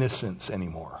in innocence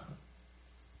anymore.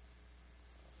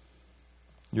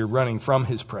 You're running from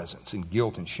His presence in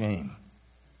guilt and shame.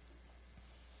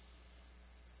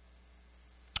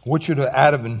 What should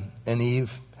Adam and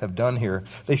Eve have done here?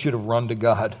 They should have run to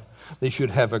God. They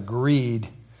should have agreed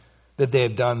that they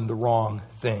had done the wrong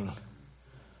thing.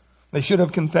 They should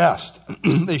have confessed.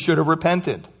 They should have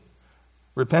repented.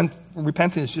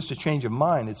 Repentance is just a change of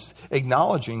mind. It's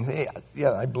acknowledging, hey,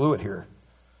 yeah, I blew it here.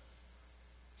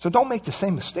 So don't make the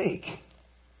same mistake.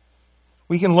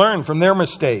 We can learn from their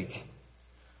mistake.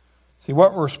 See,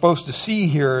 what we're supposed to see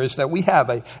here is that we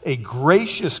have a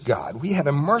gracious God. We have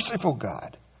a merciful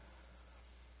God.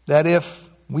 That if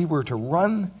we were to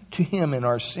run to Him in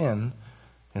our sin,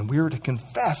 and we were to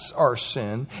confess our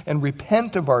sin and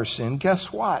repent of our sin,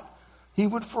 guess what? He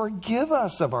would forgive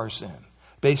us of our sin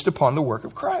based upon the work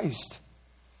of Christ.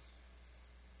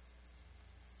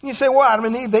 You say, well, Adam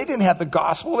and Eve, they didn't have the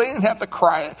gospel. They didn't have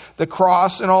the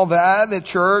cross and all that, the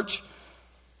church.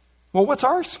 Well, what's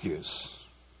our excuse?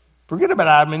 Forget about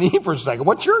Adam and Eve for a second.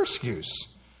 What's your excuse?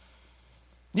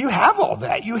 You have all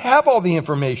that. You have all the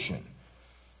information.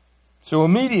 So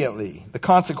immediately, the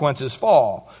consequences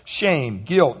fall. Shame,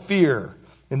 guilt, fear.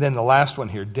 And then the last one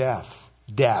here, death.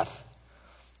 Death.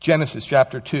 Genesis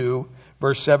chapter 2,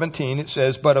 verse 17, it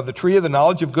says, but of the tree of the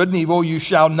knowledge of good and evil you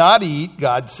shall not eat,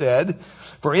 God said.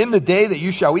 For in the day that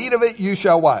you shall eat of it, you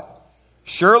shall what?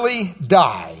 Surely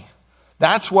die.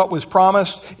 That's what was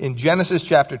promised in Genesis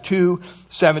chapter 2,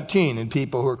 17. And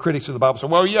people who are critics of the Bible say,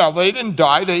 well, yeah, they didn't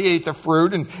die. They ate the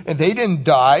fruit and they didn't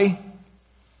die.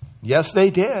 Yes, they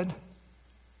did.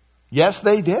 Yes,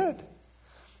 they did.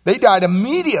 They died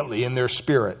immediately in their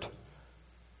spirit.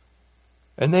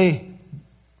 And they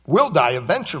will die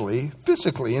eventually,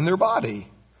 physically, in their body.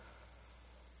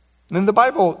 And the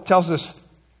Bible tells us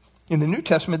in the New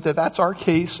Testament that that's our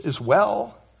case as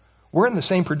well. We're in the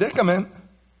same predicament.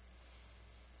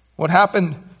 What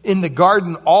happened in the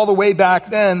garden all the way back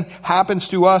then happens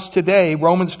to us today.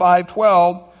 Romans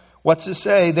 5:12. What's it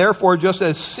say? Therefore, just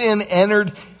as sin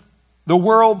entered the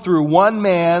world through one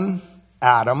man,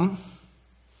 Adam,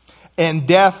 and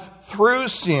death through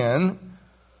sin,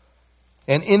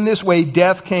 and in this way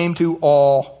death came to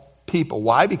all people.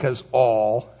 Why? Because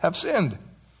all have sinned.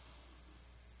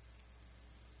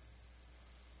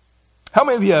 How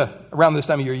many of you, around this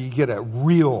time of year, you get a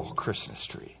real Christmas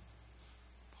tree?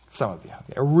 Some of you.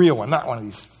 A real one, not one of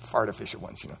these artificial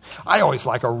ones, I always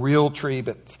like a real tree,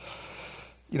 but,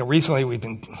 recently we've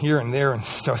been here and there, and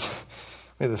so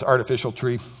we have this artificial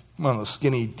tree, one of those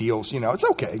skinny deals, it's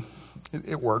okay.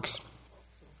 It works.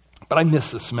 But I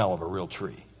miss the smell of a real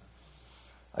tree.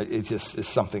 It just is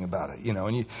something about it,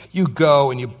 And you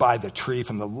go and you buy the tree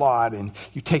from the lot and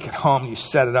you take it home, and you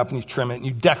set it up and you trim it and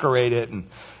you decorate it and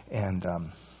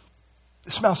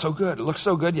it smells so good. It looks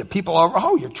so good. You have people over,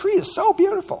 oh, your tree is so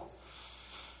beautiful.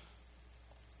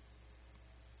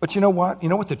 But you know what? You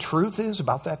know what the truth is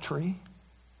about that tree?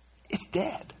 It's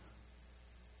dead.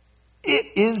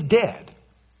 It is dead.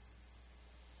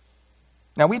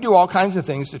 Now, we do all kinds of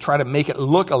things to try to make it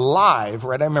look alive,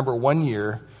 right? I remember one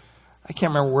year, I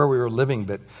can't remember where we were living,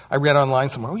 but I read online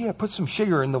somewhere, oh yeah, put some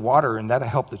sugar in the water and that'll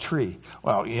help the tree.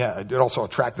 Well, yeah, it also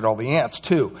attracted all the ants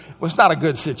too. It was not a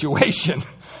good situation.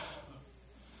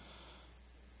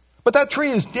 But that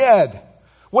tree is dead.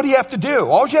 What do you have to do?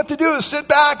 All you have to do is sit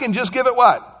back and just give it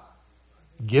what?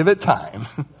 Give it time.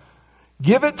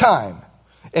 Give it time.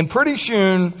 And pretty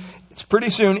soon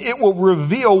it will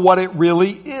reveal what it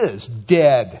really is.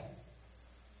 Dead.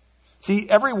 See,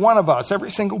 every one of us, every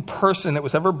single person that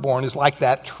was ever born is like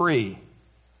that tree.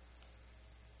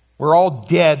 We're all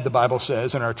dead, the Bible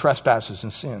says, in our trespasses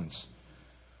and sins.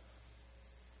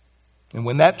 And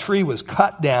when that tree was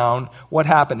cut down, what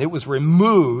happened? It was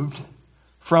removed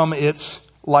from its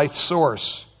life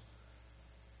source.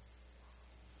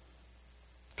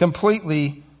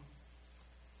 Completely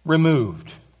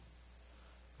removed.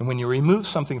 And when you remove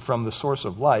something from the source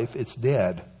of life, it's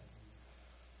dead.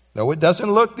 Though it doesn't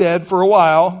look dead for a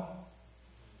while.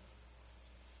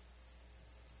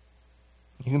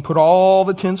 You can put all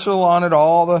the tinsel on it,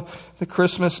 all the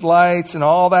Christmas lights and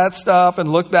all that stuff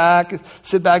and look back,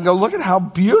 sit back and go, look at how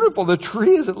beautiful the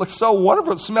tree is. It looks so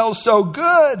wonderful. It smells so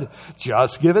good.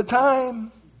 Just give it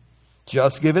time.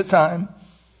 Just give it time.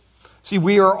 See,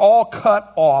 we are all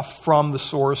cut off from the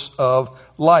source of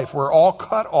life. We're all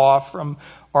cut off from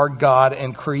our God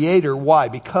and Creator. Why?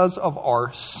 Because of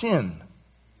our sin.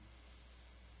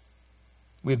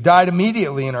 We've died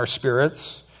immediately in our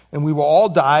spirits, and we will all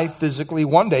die physically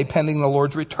one day pending the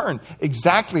Lord's return,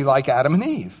 exactly like Adam and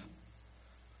Eve.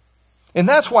 And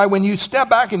that's why when you step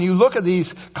back and you look at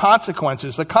these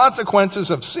consequences, the consequences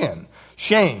of sin,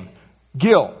 shame,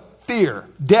 guilt, fear,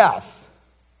 death.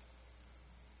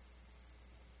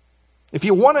 If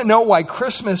you want to know why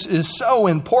Christmas is so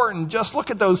important, just look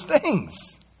at those things.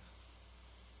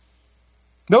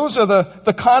 Those are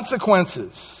the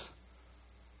consequences.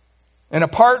 And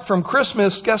apart from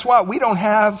Christmas, guess what? We don't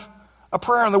have a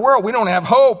prayer in the world. We don't have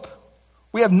hope.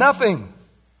 We have nothing.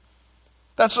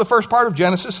 That's the first part of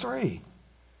Genesis 3.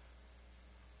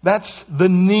 That's the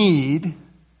need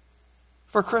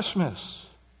for Christmas.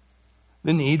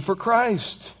 The need for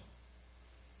Christ.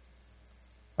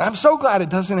 I'm so glad it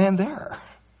doesn't end there.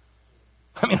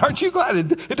 I mean, aren't you glad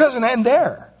it doesn't end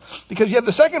there? Because you have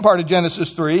the second part of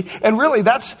Genesis 3, and really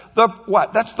that's the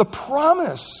what? That's the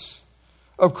promise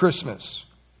of Christmas.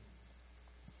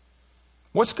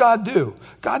 What's God do?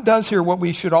 God does here what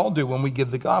we should all do when we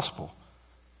give the gospel.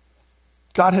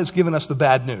 God has given us the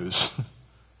bad news.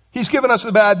 He's given us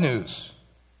the bad news.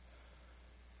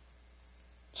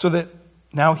 So that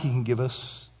now he can give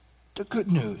us the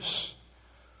good news.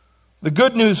 The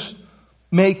good news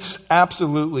makes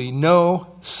absolutely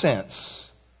no sense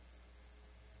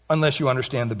unless you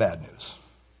understand the bad news.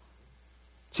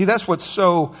 See, that's what's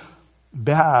so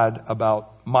bad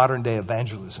about modern day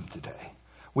evangelism today.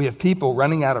 We have people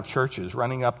running out of churches,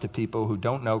 running up to people who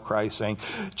don't know Christ saying,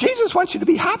 Jesus wants you to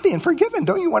be happy and forgiven.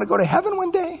 Don't you want to go to heaven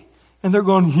one day? And they're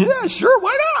going, yeah, sure,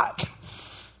 why not?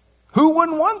 Who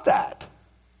wouldn't want that?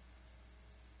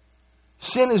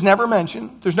 Sin is never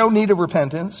mentioned. There's no need of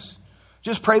repentance.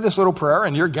 Just pray this little prayer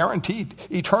and you're guaranteed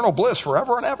eternal bliss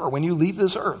forever and ever when you leave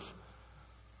this earth.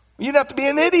 You'd have to be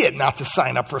an idiot not to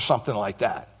sign up for something like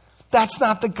that. That's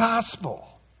not the gospel.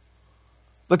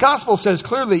 The gospel says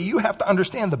clearly you have to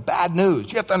understand the bad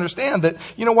news. You have to understand that,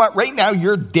 you know what, right now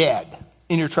you're dead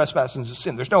in your trespasses and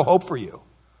sin. There's no hope for you.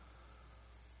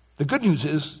 The good news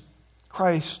is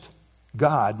Christ,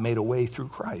 God, made a way through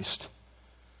Christ.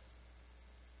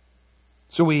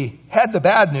 So we had the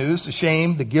bad news, the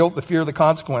shame, the guilt, the fear, the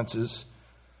consequences.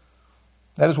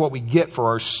 That is what we get for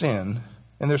our sin.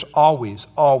 And there's always,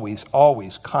 always,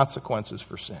 always consequences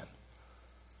for sin.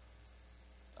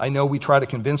 I know we try to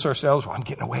convince ourselves, well, I'm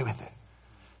getting away with it.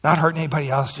 Not hurting anybody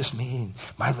else, just me and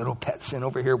my little pet sin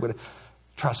over here. But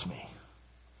trust me,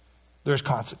 there's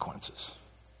consequences.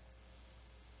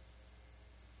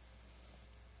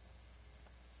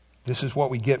 This is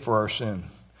what we get for our sin.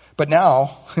 But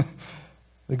now,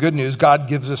 the good news, God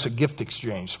gives us a gift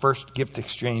exchange. First gift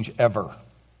exchange ever.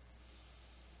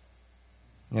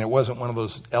 And it wasn't one of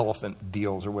those elephant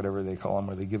deals or whatever they call them,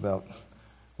 where they give out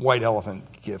white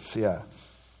elephant gifts, yeah.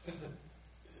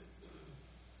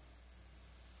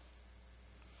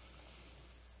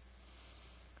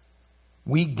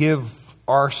 we give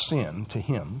our sin to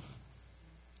him,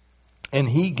 and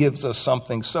he gives us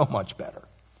something so much better.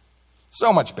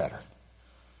 So much better.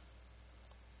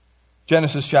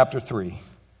 Genesis chapter 3,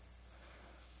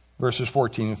 verses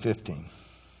 14 and 15.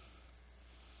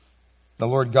 The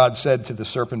Lord God said to the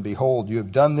serpent, "Behold, you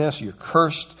have done this. You're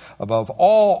cursed above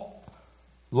all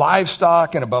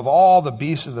livestock and above all the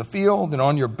beasts of the field. And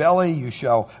on your belly you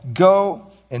shall go,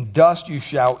 and dust you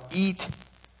shall eat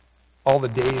all the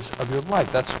days of your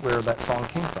life." That's where that song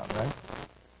came from, right?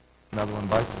 Another one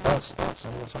bites the dust.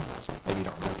 Maybe you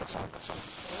don't remember that song.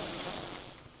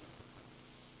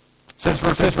 Says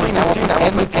verse 15, "I will bring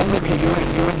enmity between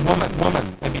you and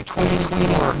woman, and between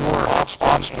your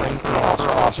offspring and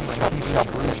her offspring. He shall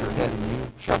bruise your head, and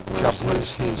you shall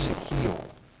bruise his heel."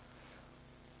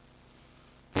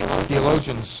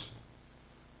 Theologians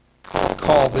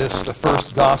call this the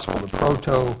first gospel, the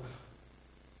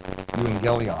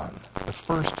proto-evangelion, the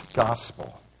first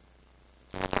gospel.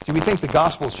 See, we think the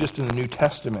gospel is just in the New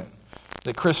Testament,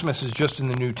 that Christmas is just in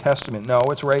the New Testament. No,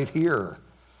 it's right here.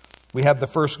 We have the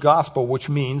first gospel, which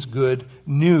means good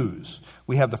news.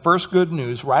 We have the first good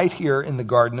news right here in the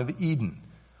Garden of Eden.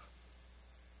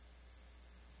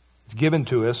 It's given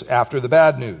to us after the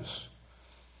bad news.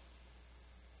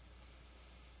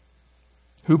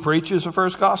 Who preaches the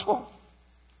first gospel?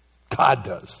 God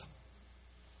does.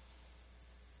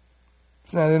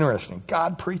 Isn't that interesting?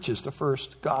 God preaches the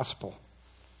first gospel.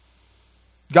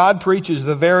 God preaches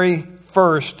the very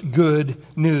first good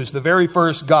news, the very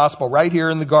first gospel right here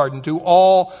in the garden to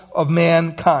all of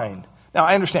mankind. Now,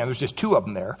 I understand there's just two of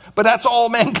them there, but that's all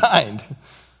mankind.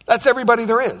 That's everybody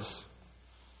there is.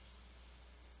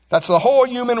 That's the whole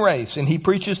human race, and he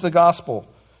preaches the gospel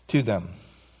to them.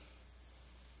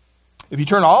 If you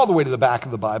turn all the way to the back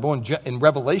of the Bible, in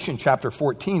Revelation chapter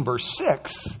 14, verse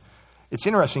 6, it's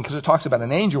interesting because it talks about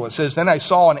an angel. It says, "Then I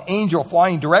saw an angel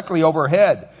flying directly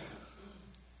overhead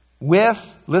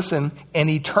with," listen, "an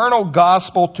eternal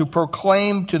gospel to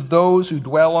proclaim to those who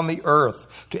dwell on the earth,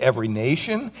 to every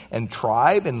nation and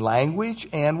tribe and language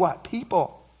and" what?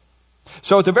 People.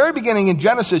 So at the very beginning in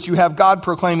Genesis, you have God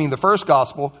proclaiming the first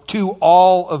gospel to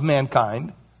all of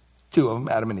mankind, two of them,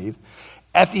 Adam and Eve.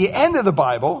 At the end of the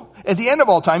Bible, at the end of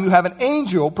all time, you have an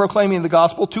angel proclaiming the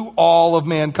gospel to all of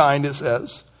mankind, it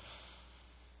says.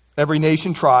 Every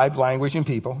nation, tribe, language, and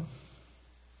people.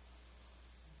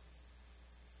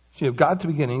 So you have God at the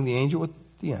beginning, the angel at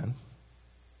the end.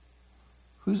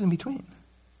 Who's in between?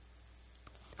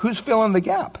 Who's filling the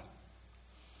gap?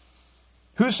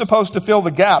 Who's supposed to fill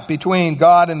the gap between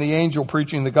God and the angel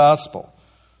preaching the gospel?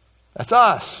 That's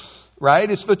us, right?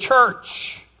 It's the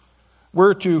church.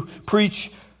 We're to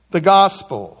preach the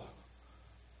gospel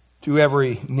to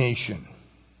every nation.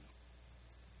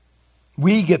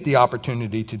 We get the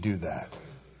opportunity to do that.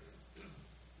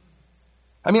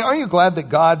 I mean, aren't you glad that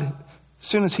God, as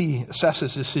soon as he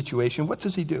assesses his situation, what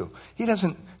does he do? He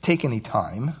doesn't take any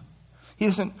time. He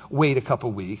doesn't wait a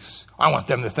couple weeks. I want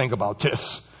them to think about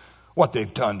this, what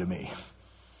they've done to me.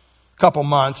 A couple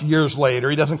months, years later,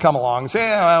 he doesn't come along and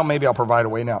say, well, maybe I'll provide a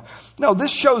way now. No,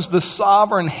 this shows the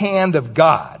sovereign hand of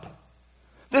God.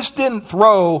 This didn't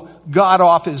throw God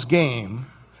off his game.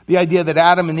 The idea that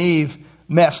Adam and Eve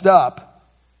messed up.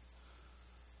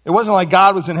 It wasn't like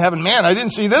God was in heaven. Man, I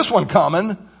didn't see this one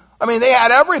coming. I mean, they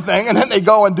had everything, and then they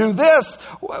go and do this.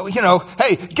 You know,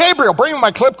 hey, Gabriel, bring me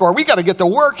my clipboard. We got to get to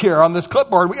work here on this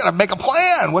clipboard. We got to make a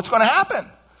plan. What's going to happen?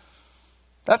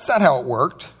 That's not how it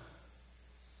worked.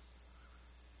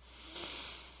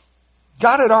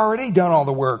 God had already done all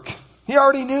the work. He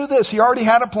already knew this. He already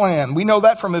had a plan. We know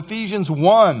that from Ephesians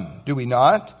 1, do we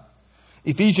not?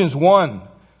 Ephesians 1,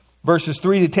 verses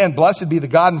 3 to 10. "Blessed be the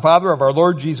God and Father of our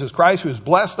Lord Jesus Christ, who has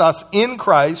blessed us in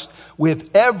Christ with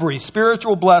every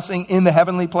spiritual blessing in the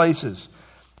heavenly places,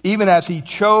 even as he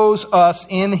chose us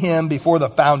in him before the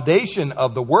foundation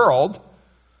of the world."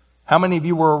 How many of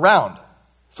you were around?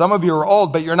 Some of you are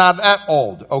old, but you're not that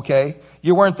old, okay?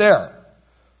 You weren't there.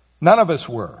 None of us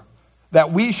were.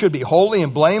 "That we should be holy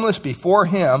and blameless before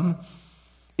him.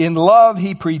 In love,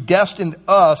 he predestined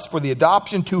us for the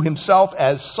adoption to himself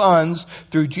as sons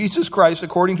through Jesus Christ,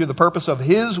 according to the purpose of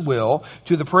his will,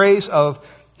 to the praise of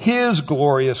his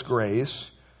glorious grace,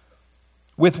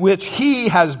 with which he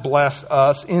has blessed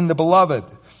us in the beloved."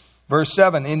 Verse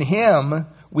 7, "In him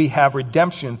we have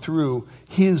redemption through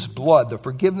his blood, the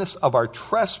forgiveness of our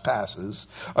trespasses,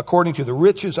 according to the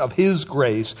riches of his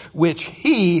grace, which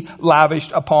he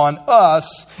lavished upon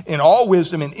us in all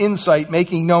wisdom and insight,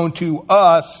 making known to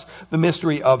us the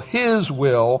mystery of his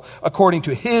will, according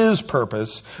to his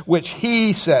purpose, which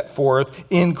he set forth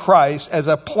in Christ as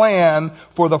a plan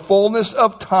for the fullness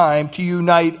of time to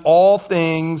unite all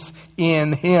things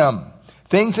in him,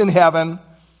 things in heaven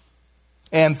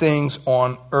and things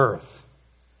on earth.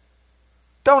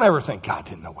 Don't ever think God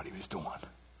didn't know what he was doing.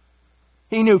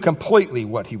 He knew completely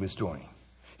what he was doing.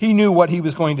 He knew what he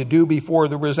was going to do before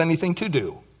there was anything to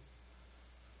do.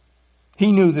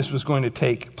 He knew this was going to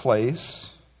take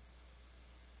place.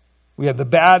 We have the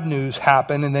bad news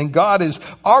happen, and then God is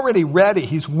already ready.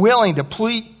 He's willing to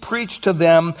preach to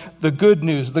them the good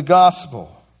news, the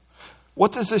gospel.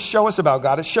 What does this show us about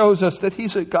God? It shows us that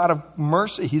he's a God of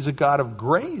mercy. He's a God of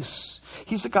grace.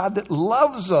 He's a God that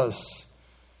loves us.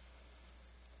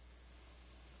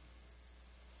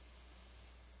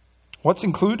 What's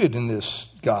included in this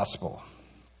gospel?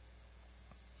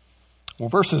 Well,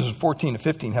 verses 14 to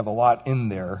 15 have a lot in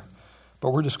there, but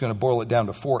we're just going to boil it down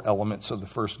to 4 elements of the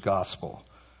first gospel.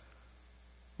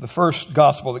 The first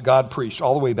gospel that God preached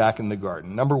all the way back in the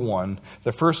garden. Number 1,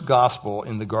 the first gospel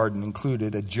in the garden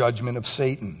included a judgment of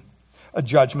Satan. A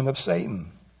judgment of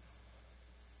Satan.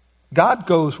 God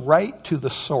goes right to the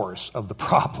source of the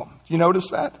problem. You notice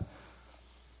that?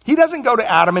 He doesn't go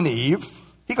to Adam and Eve.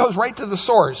 He goes right to the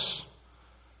source.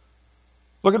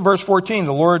 Look at verse 14.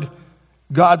 The Lord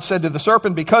God said to the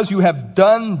serpent, because you have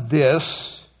done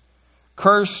this,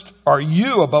 cursed are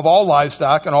you above all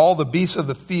livestock and all the beasts of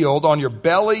the field. On your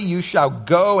belly you shall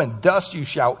go, and dust you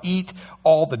shall eat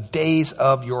all the days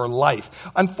of your life.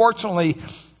 Unfortunately,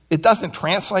 it doesn't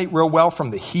translate real well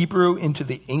from the Hebrew into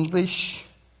the English.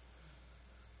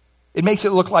 It makes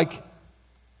it look like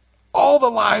all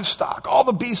the livestock, all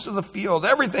the beasts of the field,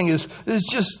 everything is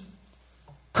just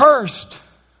cursed.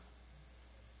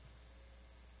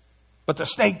 But the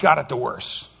snake got it the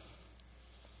worst.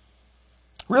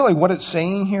 Really, what it's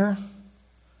saying here,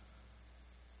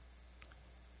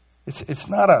 it's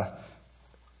not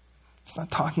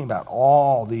talking about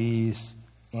all these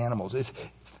animals.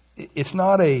 It's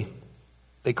not they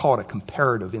call it a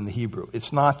comparative in the Hebrew.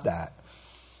 It's not that.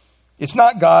 It's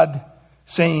not God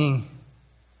saying,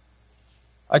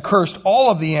 I cursed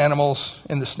all of the animals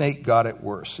and the snake got it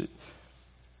worse.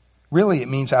 Really, it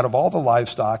means out of all the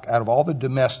livestock, out of all the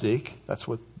domestic, that's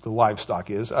what the livestock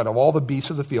is, out of all the beasts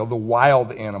of the field, the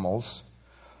wild animals,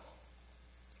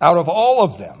 out of all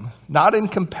of them, not in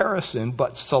comparison,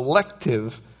 but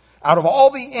selective, out of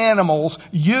all the animals,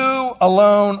 you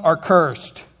alone are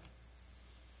cursed.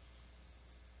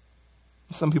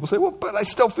 Some people say, well, but I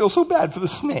still feel so bad for the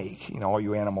snake. You know, all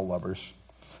you animal lovers.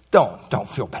 Don't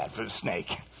feel bad for the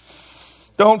snake.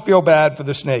 Don't feel bad for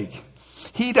the snake.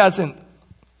 He doesn't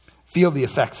feel the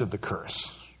effects of the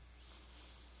curse.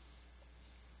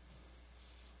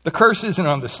 The curse isn't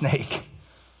on the snake.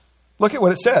 Look at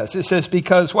what it says. It says,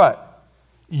 because what?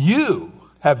 You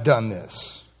have done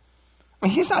this. I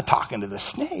mean, he's not talking to the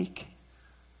snake.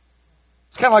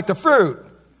 It's kind of like the fruit.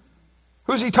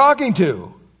 Who's he talking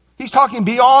to? He's talking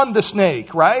beyond the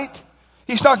snake, right?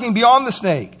 He's talking beyond the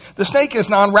snake. The snake is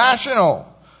non-rational.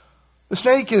 The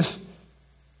snake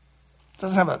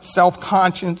doesn't have a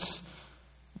self-conscience.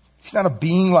 He's not a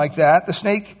being like that. The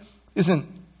snake isn't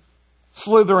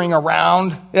slithering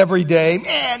around every day.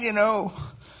 Man, you know,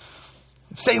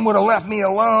 if Satan would have left me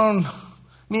alone,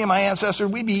 me and my ancestors,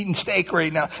 we'd be eating steak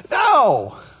right now.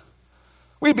 No!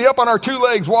 We'd be up on our 2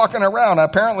 legs walking around.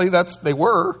 Apparently they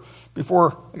were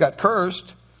before they got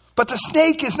cursed. But the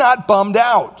snake is not bummed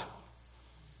out.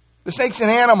 The snake's an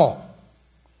animal.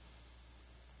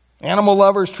 Animal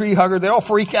lovers, tree huggers, they all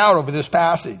freak out over this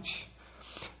passage.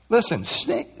 Listen,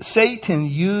 Satan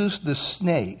used the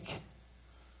snake,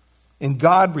 and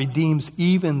God redeems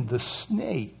even the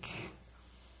snake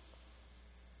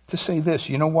to say this,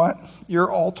 you know what? Your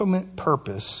ultimate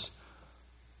purpose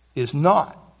is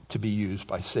not to be used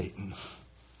by Satan.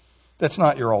 That's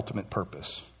not your ultimate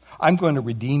purpose. I'm going to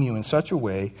redeem you in such a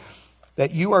way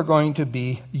that you are going to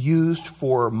be used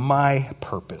for my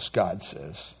purpose, God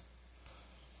says.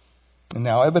 And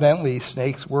now evidently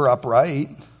snakes were upright,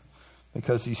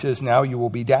 because he says, now you will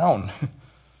be down.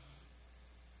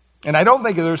 And I don't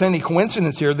think there's any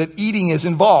coincidence here that eating is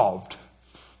involved.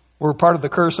 Where part of the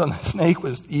curse on the snake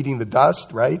was eating the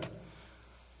dust, right?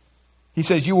 He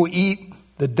says, you will eat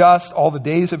the dust all the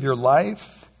days of your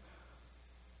life.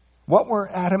 What were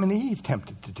Adam and Eve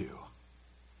tempted to do?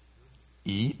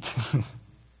 Eat.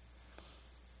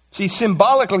 See,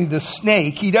 symbolically, the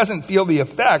snake, he doesn't feel the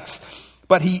effects,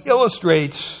 But he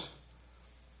illustrates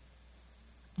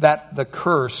that the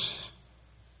curse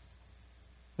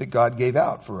that God gave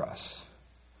out for us.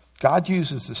 God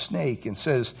uses the snake and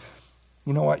says,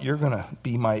 you know what, you're going to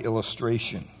be my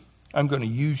illustration. I'm going to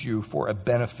use you for a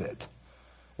benefit,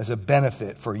 as a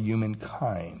benefit for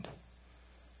humankind.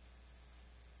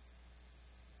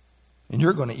 And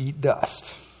you're going to eat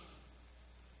dust.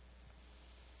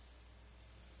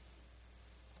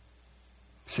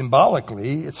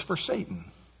 Symbolically, it's for Satan.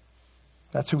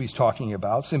 That's who he's talking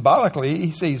about. Symbolically,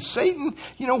 he says, Satan,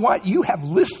 you know what? You have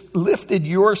lifted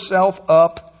yourself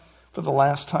up for the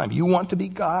last time. You want to be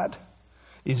God?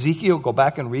 Ezekiel, go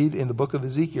back and read in the book of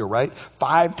Ezekiel, right?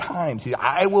 5 times.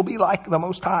 I will be like the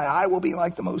Most High. I will be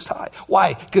like the Most High.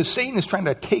 Why? Because Satan is trying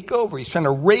to take over. He's trying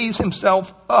to raise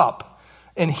himself up.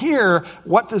 And here,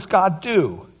 what does God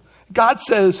do? God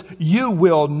says, you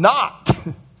will not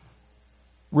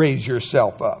raise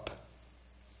yourself up.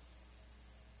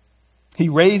 He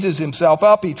raises himself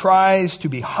up. He tries to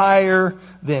be higher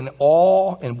than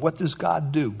all. And what does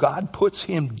God do? God puts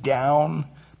him down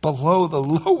below the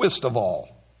lowest of all.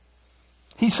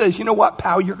 He says, you know what,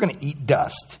 pal, you're going to eat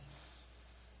dust.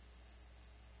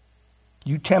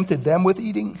 You tempted them with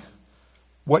eating.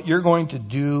 What you're going to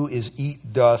do is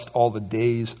eat dust all the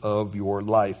days of your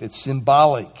life. It's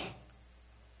symbolic.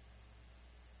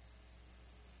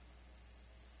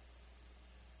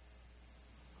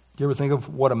 Do you ever think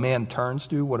of what a man turns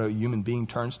to, what a human being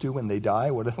turns to when they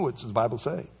die? What does the Bible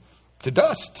say? To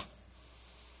dust.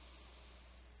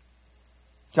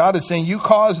 God is saying, you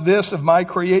caused this of my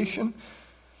creation.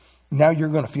 Now you're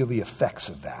going to feel the effects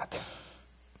of that.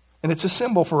 And it's a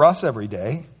symbol for us every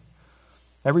day.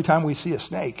 Every time we see a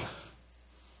snake,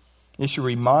 it should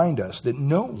remind us that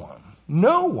no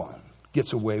one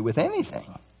gets away with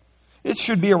anything. It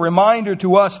should be a reminder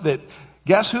to us that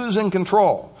guess who's in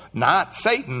control? Not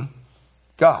Satan,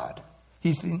 God.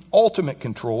 He's in ultimate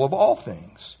control of all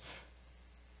things.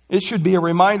 It should be a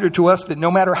reminder to us that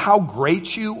no matter how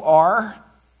great you are,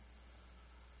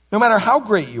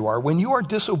 when you are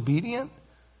disobedient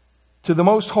to the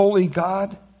most holy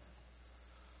God,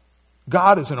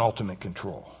 God is in ultimate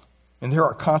control. And there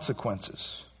are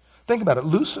consequences. Think about it.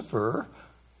 Lucifer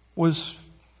was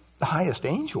the highest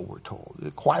angel, we're told.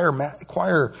 The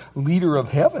choir leader of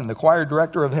heaven, the choir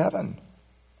director of heaven.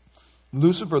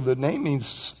 Lucifer, the name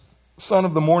means son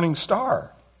of the morning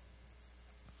star.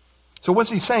 So what's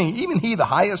he saying? Even he, the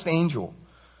highest angel,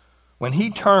 when he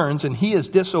turns and he is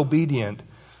disobedient,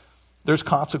 there's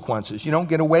consequences. You don't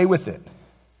get away with it.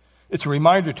 It's a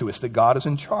reminder to us that God is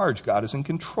in charge. God is in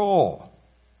control.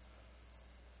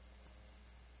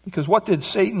 Because what did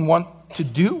Satan want to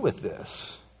do with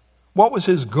this? What was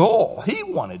his goal? He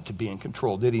wanted to be in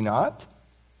control, did he not?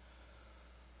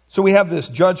 So we have this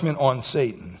judgment on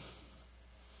Satan.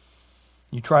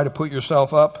 You try to put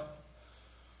yourself up?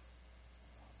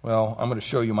 Well, I'm going to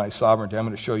show you my sovereignty. I'm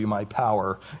going to show you my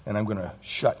power, and I'm going to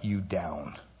shut you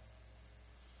down.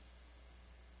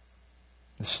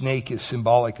 The snake is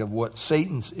symbolic of what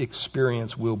Satan's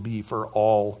experience will be for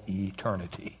all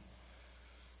eternity.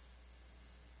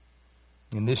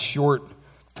 In this short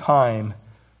time,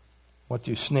 what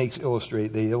do snakes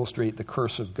illustrate? They illustrate the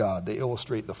curse of God. They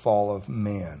illustrate the fall of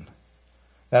man.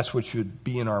 That's what should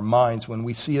be in our minds when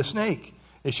we see a snake.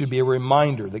 It should be a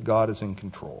reminder that God is in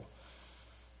control.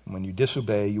 And when you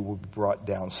disobey, you will be brought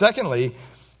down. Secondly,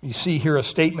 you see here a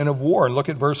statement of war. And look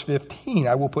at verse 15.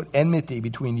 I will put enmity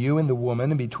between you and the woman,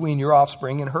 and between your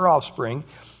offspring and her offspring.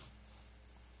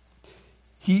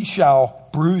 He shall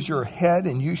bruise your head,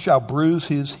 and you shall bruise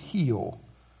his heel.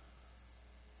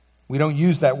 We don't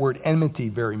use that word enmity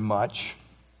very much.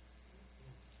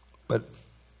 But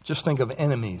just think of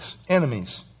enemies.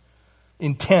 Enemies.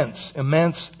 Intense,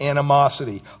 immense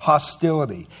animosity,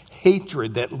 hostility,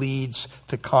 hatred that leads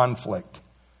to conflict.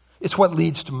 It's what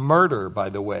leads to murder, by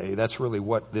the way. That's really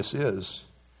what this is.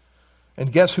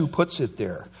 And guess who puts it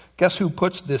there? Guess who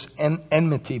puts this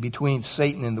enmity between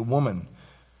Satan and the woman?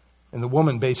 And the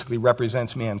woman basically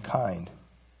represents mankind.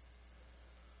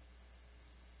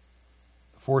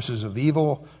 The forces of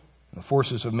evil, and the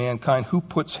forces of mankind. Who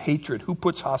puts hatred? Who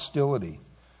puts hostility?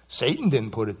 Satan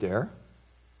didn't put it there.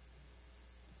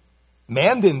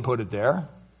 Man didn't put it there.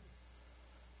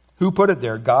 Who put it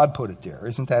there? God put it there.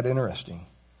 Isn't that interesting?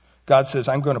 God says,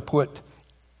 I'm going to put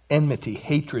enmity,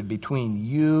 hatred between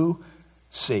you,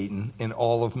 Satan, and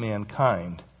all of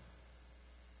mankind.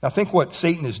 Now think what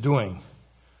Satan is doing,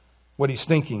 what he's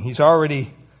thinking. He's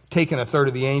already taken a third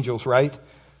of the angels, right?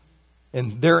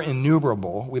 And they're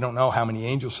innumerable. We don't know how many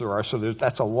angels there are, so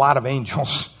that's a lot of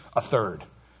angels, a third.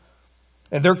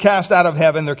 And they're cast out of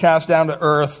heaven. They're cast down to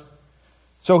earth.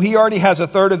 So he already has a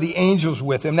third of the angels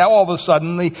with him. Now all of a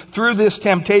sudden, through this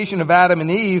temptation of Adam and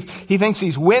Eve, he thinks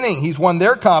he's winning. He's won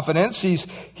their confidence.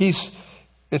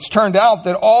 It's turned out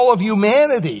that all of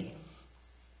humanity,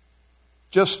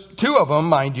 just two of them,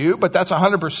 mind you, but that's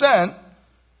 100%,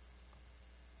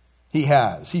 he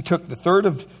has. He took the third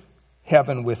of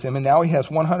heaven with him, and now he has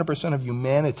 100% of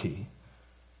humanity.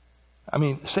 I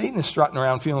mean, Satan is strutting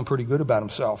around feeling pretty good about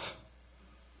himself.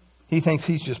 He thinks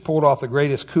he's just pulled off the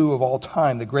greatest coup of all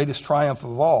time, the greatest triumph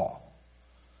of all.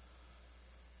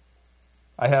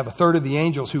 I have a third of the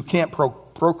angels who can't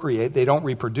procreate. They don't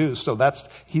reproduce, so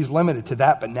he's limited to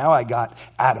that. But now I got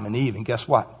Adam and Eve, and guess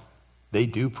what? They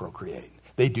do procreate.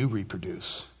 They do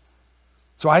reproduce.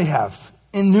 So I have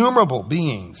innumerable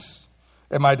beings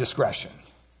at my discretion.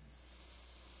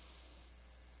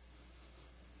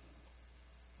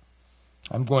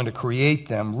 I'm going to create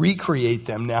them, recreate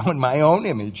them now in my own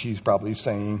image, he's probably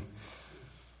saying.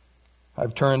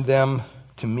 I've turned them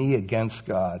to me against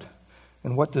God.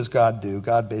 And what does God do?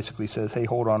 God basically says, hey,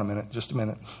 hold on a minute, just a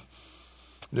minute.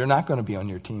 They're not going to be on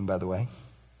your team, by the way.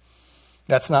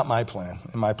 That's not my plan,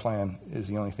 and my plan is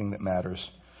the only thing that matters.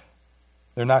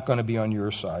 They're not going to be on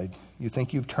your side. You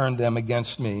think you've turned them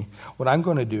against me. What I'm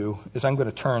going to do is I'm going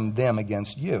to turn them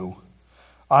against you.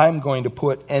 I'm going to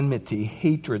put enmity,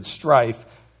 hatred, strife.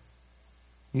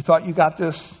 You thought you got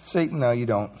this, Satan? No, you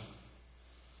don't.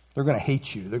 They're going to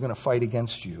hate you. They're going to fight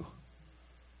against you.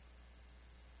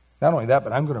 Not only that,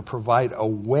 but I'm going to provide a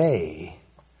way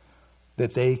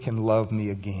that they can love me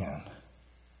again.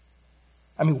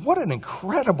 I mean, what an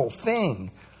incredible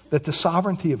thing that the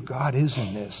sovereignty of God is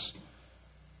in this.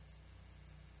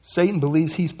 Satan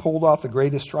believes he's pulled off the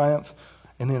greatest triumph,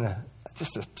 and in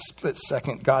just a split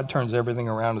second, God turns everything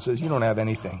around and says, you don't have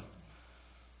anything.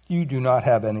 You do not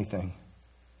have anything.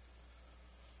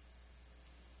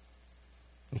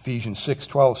 Ephesians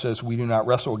 6:12 says, we do not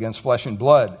wrestle against flesh and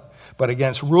blood, but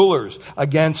against rulers,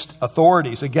 against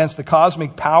authorities, against the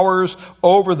cosmic powers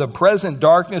over the present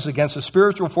darkness, against the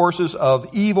spiritual forces of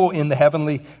evil in the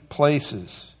heavenly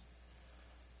places.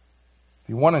 If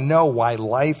you want to know why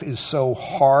life is so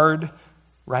hard,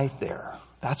 right there.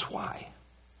 That's why.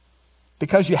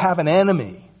 Because you have an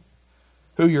enemy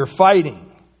who you're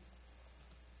fighting,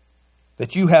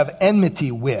 that you have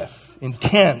enmity with,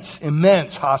 intense,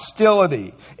 immense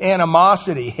hostility,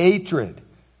 animosity, hatred.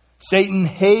 Satan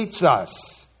hates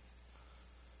us.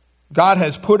 God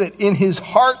has put it in his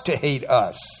heart to hate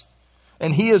us.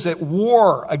 And he is at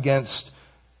war against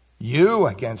you,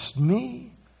 against me.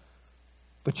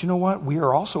 But you know what? We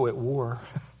are also at war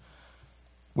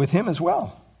with him as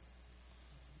well.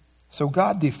 So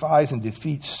God defies and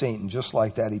defeats Satan just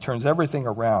like that. He turns everything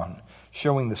around,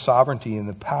 showing the sovereignty and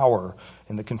the power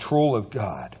and the control of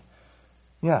God.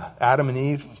 Yeah, Adam and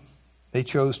Eve, they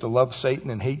chose to love Satan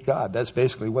and hate God. That's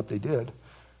basically what they did.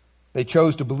 They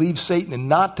chose to believe Satan and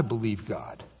not to believe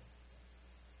God.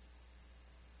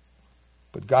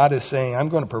 But God is saying, I'm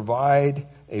going to provide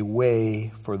a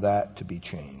way for that to be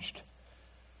changed.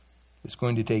 It's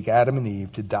going to take Adam and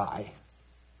Eve to die.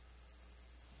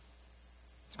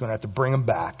 It's going to have to bring them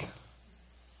back.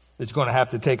 It's going to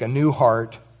have to take a new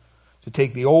heart, to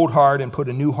take the old heart and put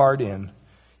a new heart in.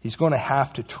 He's going to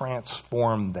have to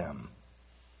transform them.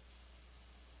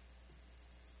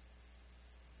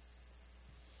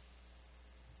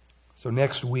 So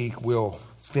next week we'll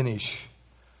finish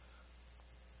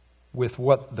with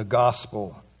what the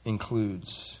gospel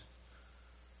includes.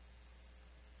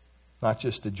 Not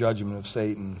just the judgment of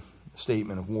Satan,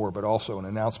 statement of war, but also an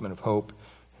announcement of hope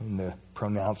and the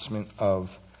pronouncement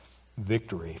of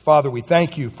victory. Father, we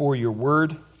thank you for your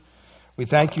word. We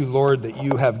thank you, Lord, that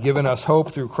you have given us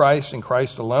hope through Christ and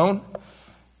Christ alone.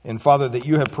 And Father, that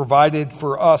you have provided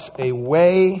for us a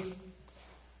way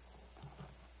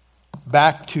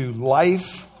back to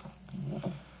life.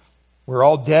 We're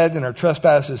all dead in our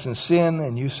trespasses and sin,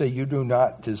 and you say you do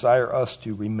not desire us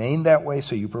to remain that way,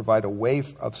 so you provide a way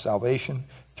of salvation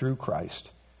through Christ.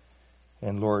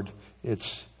 And Lord,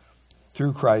 it's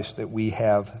through Christ that we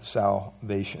have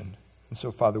salvation. And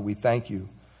so, Father, we thank you.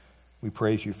 We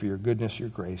praise you for your goodness, your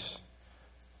grace.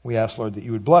 We ask, Lord, that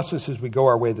you would bless us as we go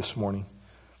our way this morning.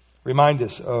 Remind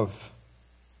us of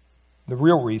the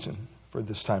real reason for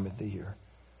this time of the year.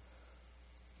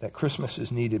 That Christmas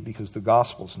is needed because the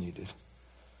gospel's needed.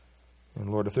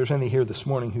 And Lord, if there's any here this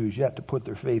morning who's yet to put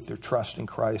their faith, their trust in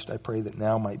Christ, I pray that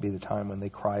now might be the time when they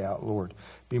cry out, Lord,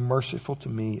 be merciful to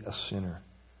me, a sinner.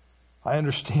 I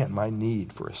understand my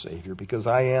need for a Savior because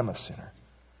I am a sinner.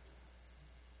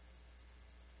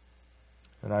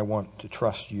 And I want to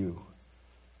trust you.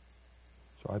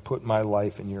 So I put my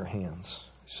life in your hands.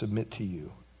 Submit to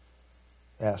you.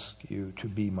 ask you to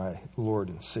be my Lord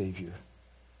and Savior.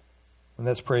 When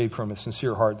that's prayed from a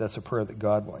sincere heart, that's a prayer that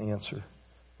God will answer.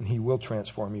 And He will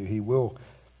transform you. He will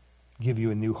give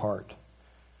you a new heart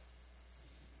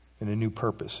and a new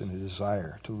purpose and a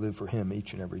desire to live for Him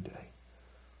each and every day.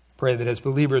 Pray that as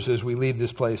believers, as we leave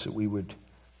this place, that we would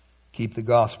keep the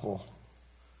gospel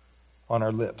on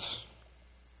our lips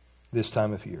this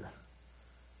time of year.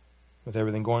 With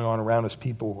everything going on around us,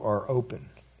 people are open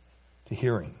to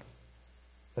hearing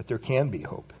that there can be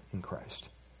hope in Christ.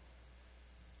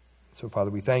 So,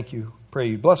 Father, we thank you. Pray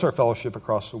you bless our fellowship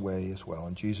across the way as well.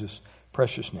 In Jesus'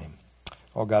 precious name.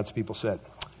 All God's people said,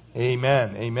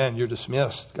 amen. Amen. You're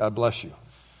dismissed. God bless you.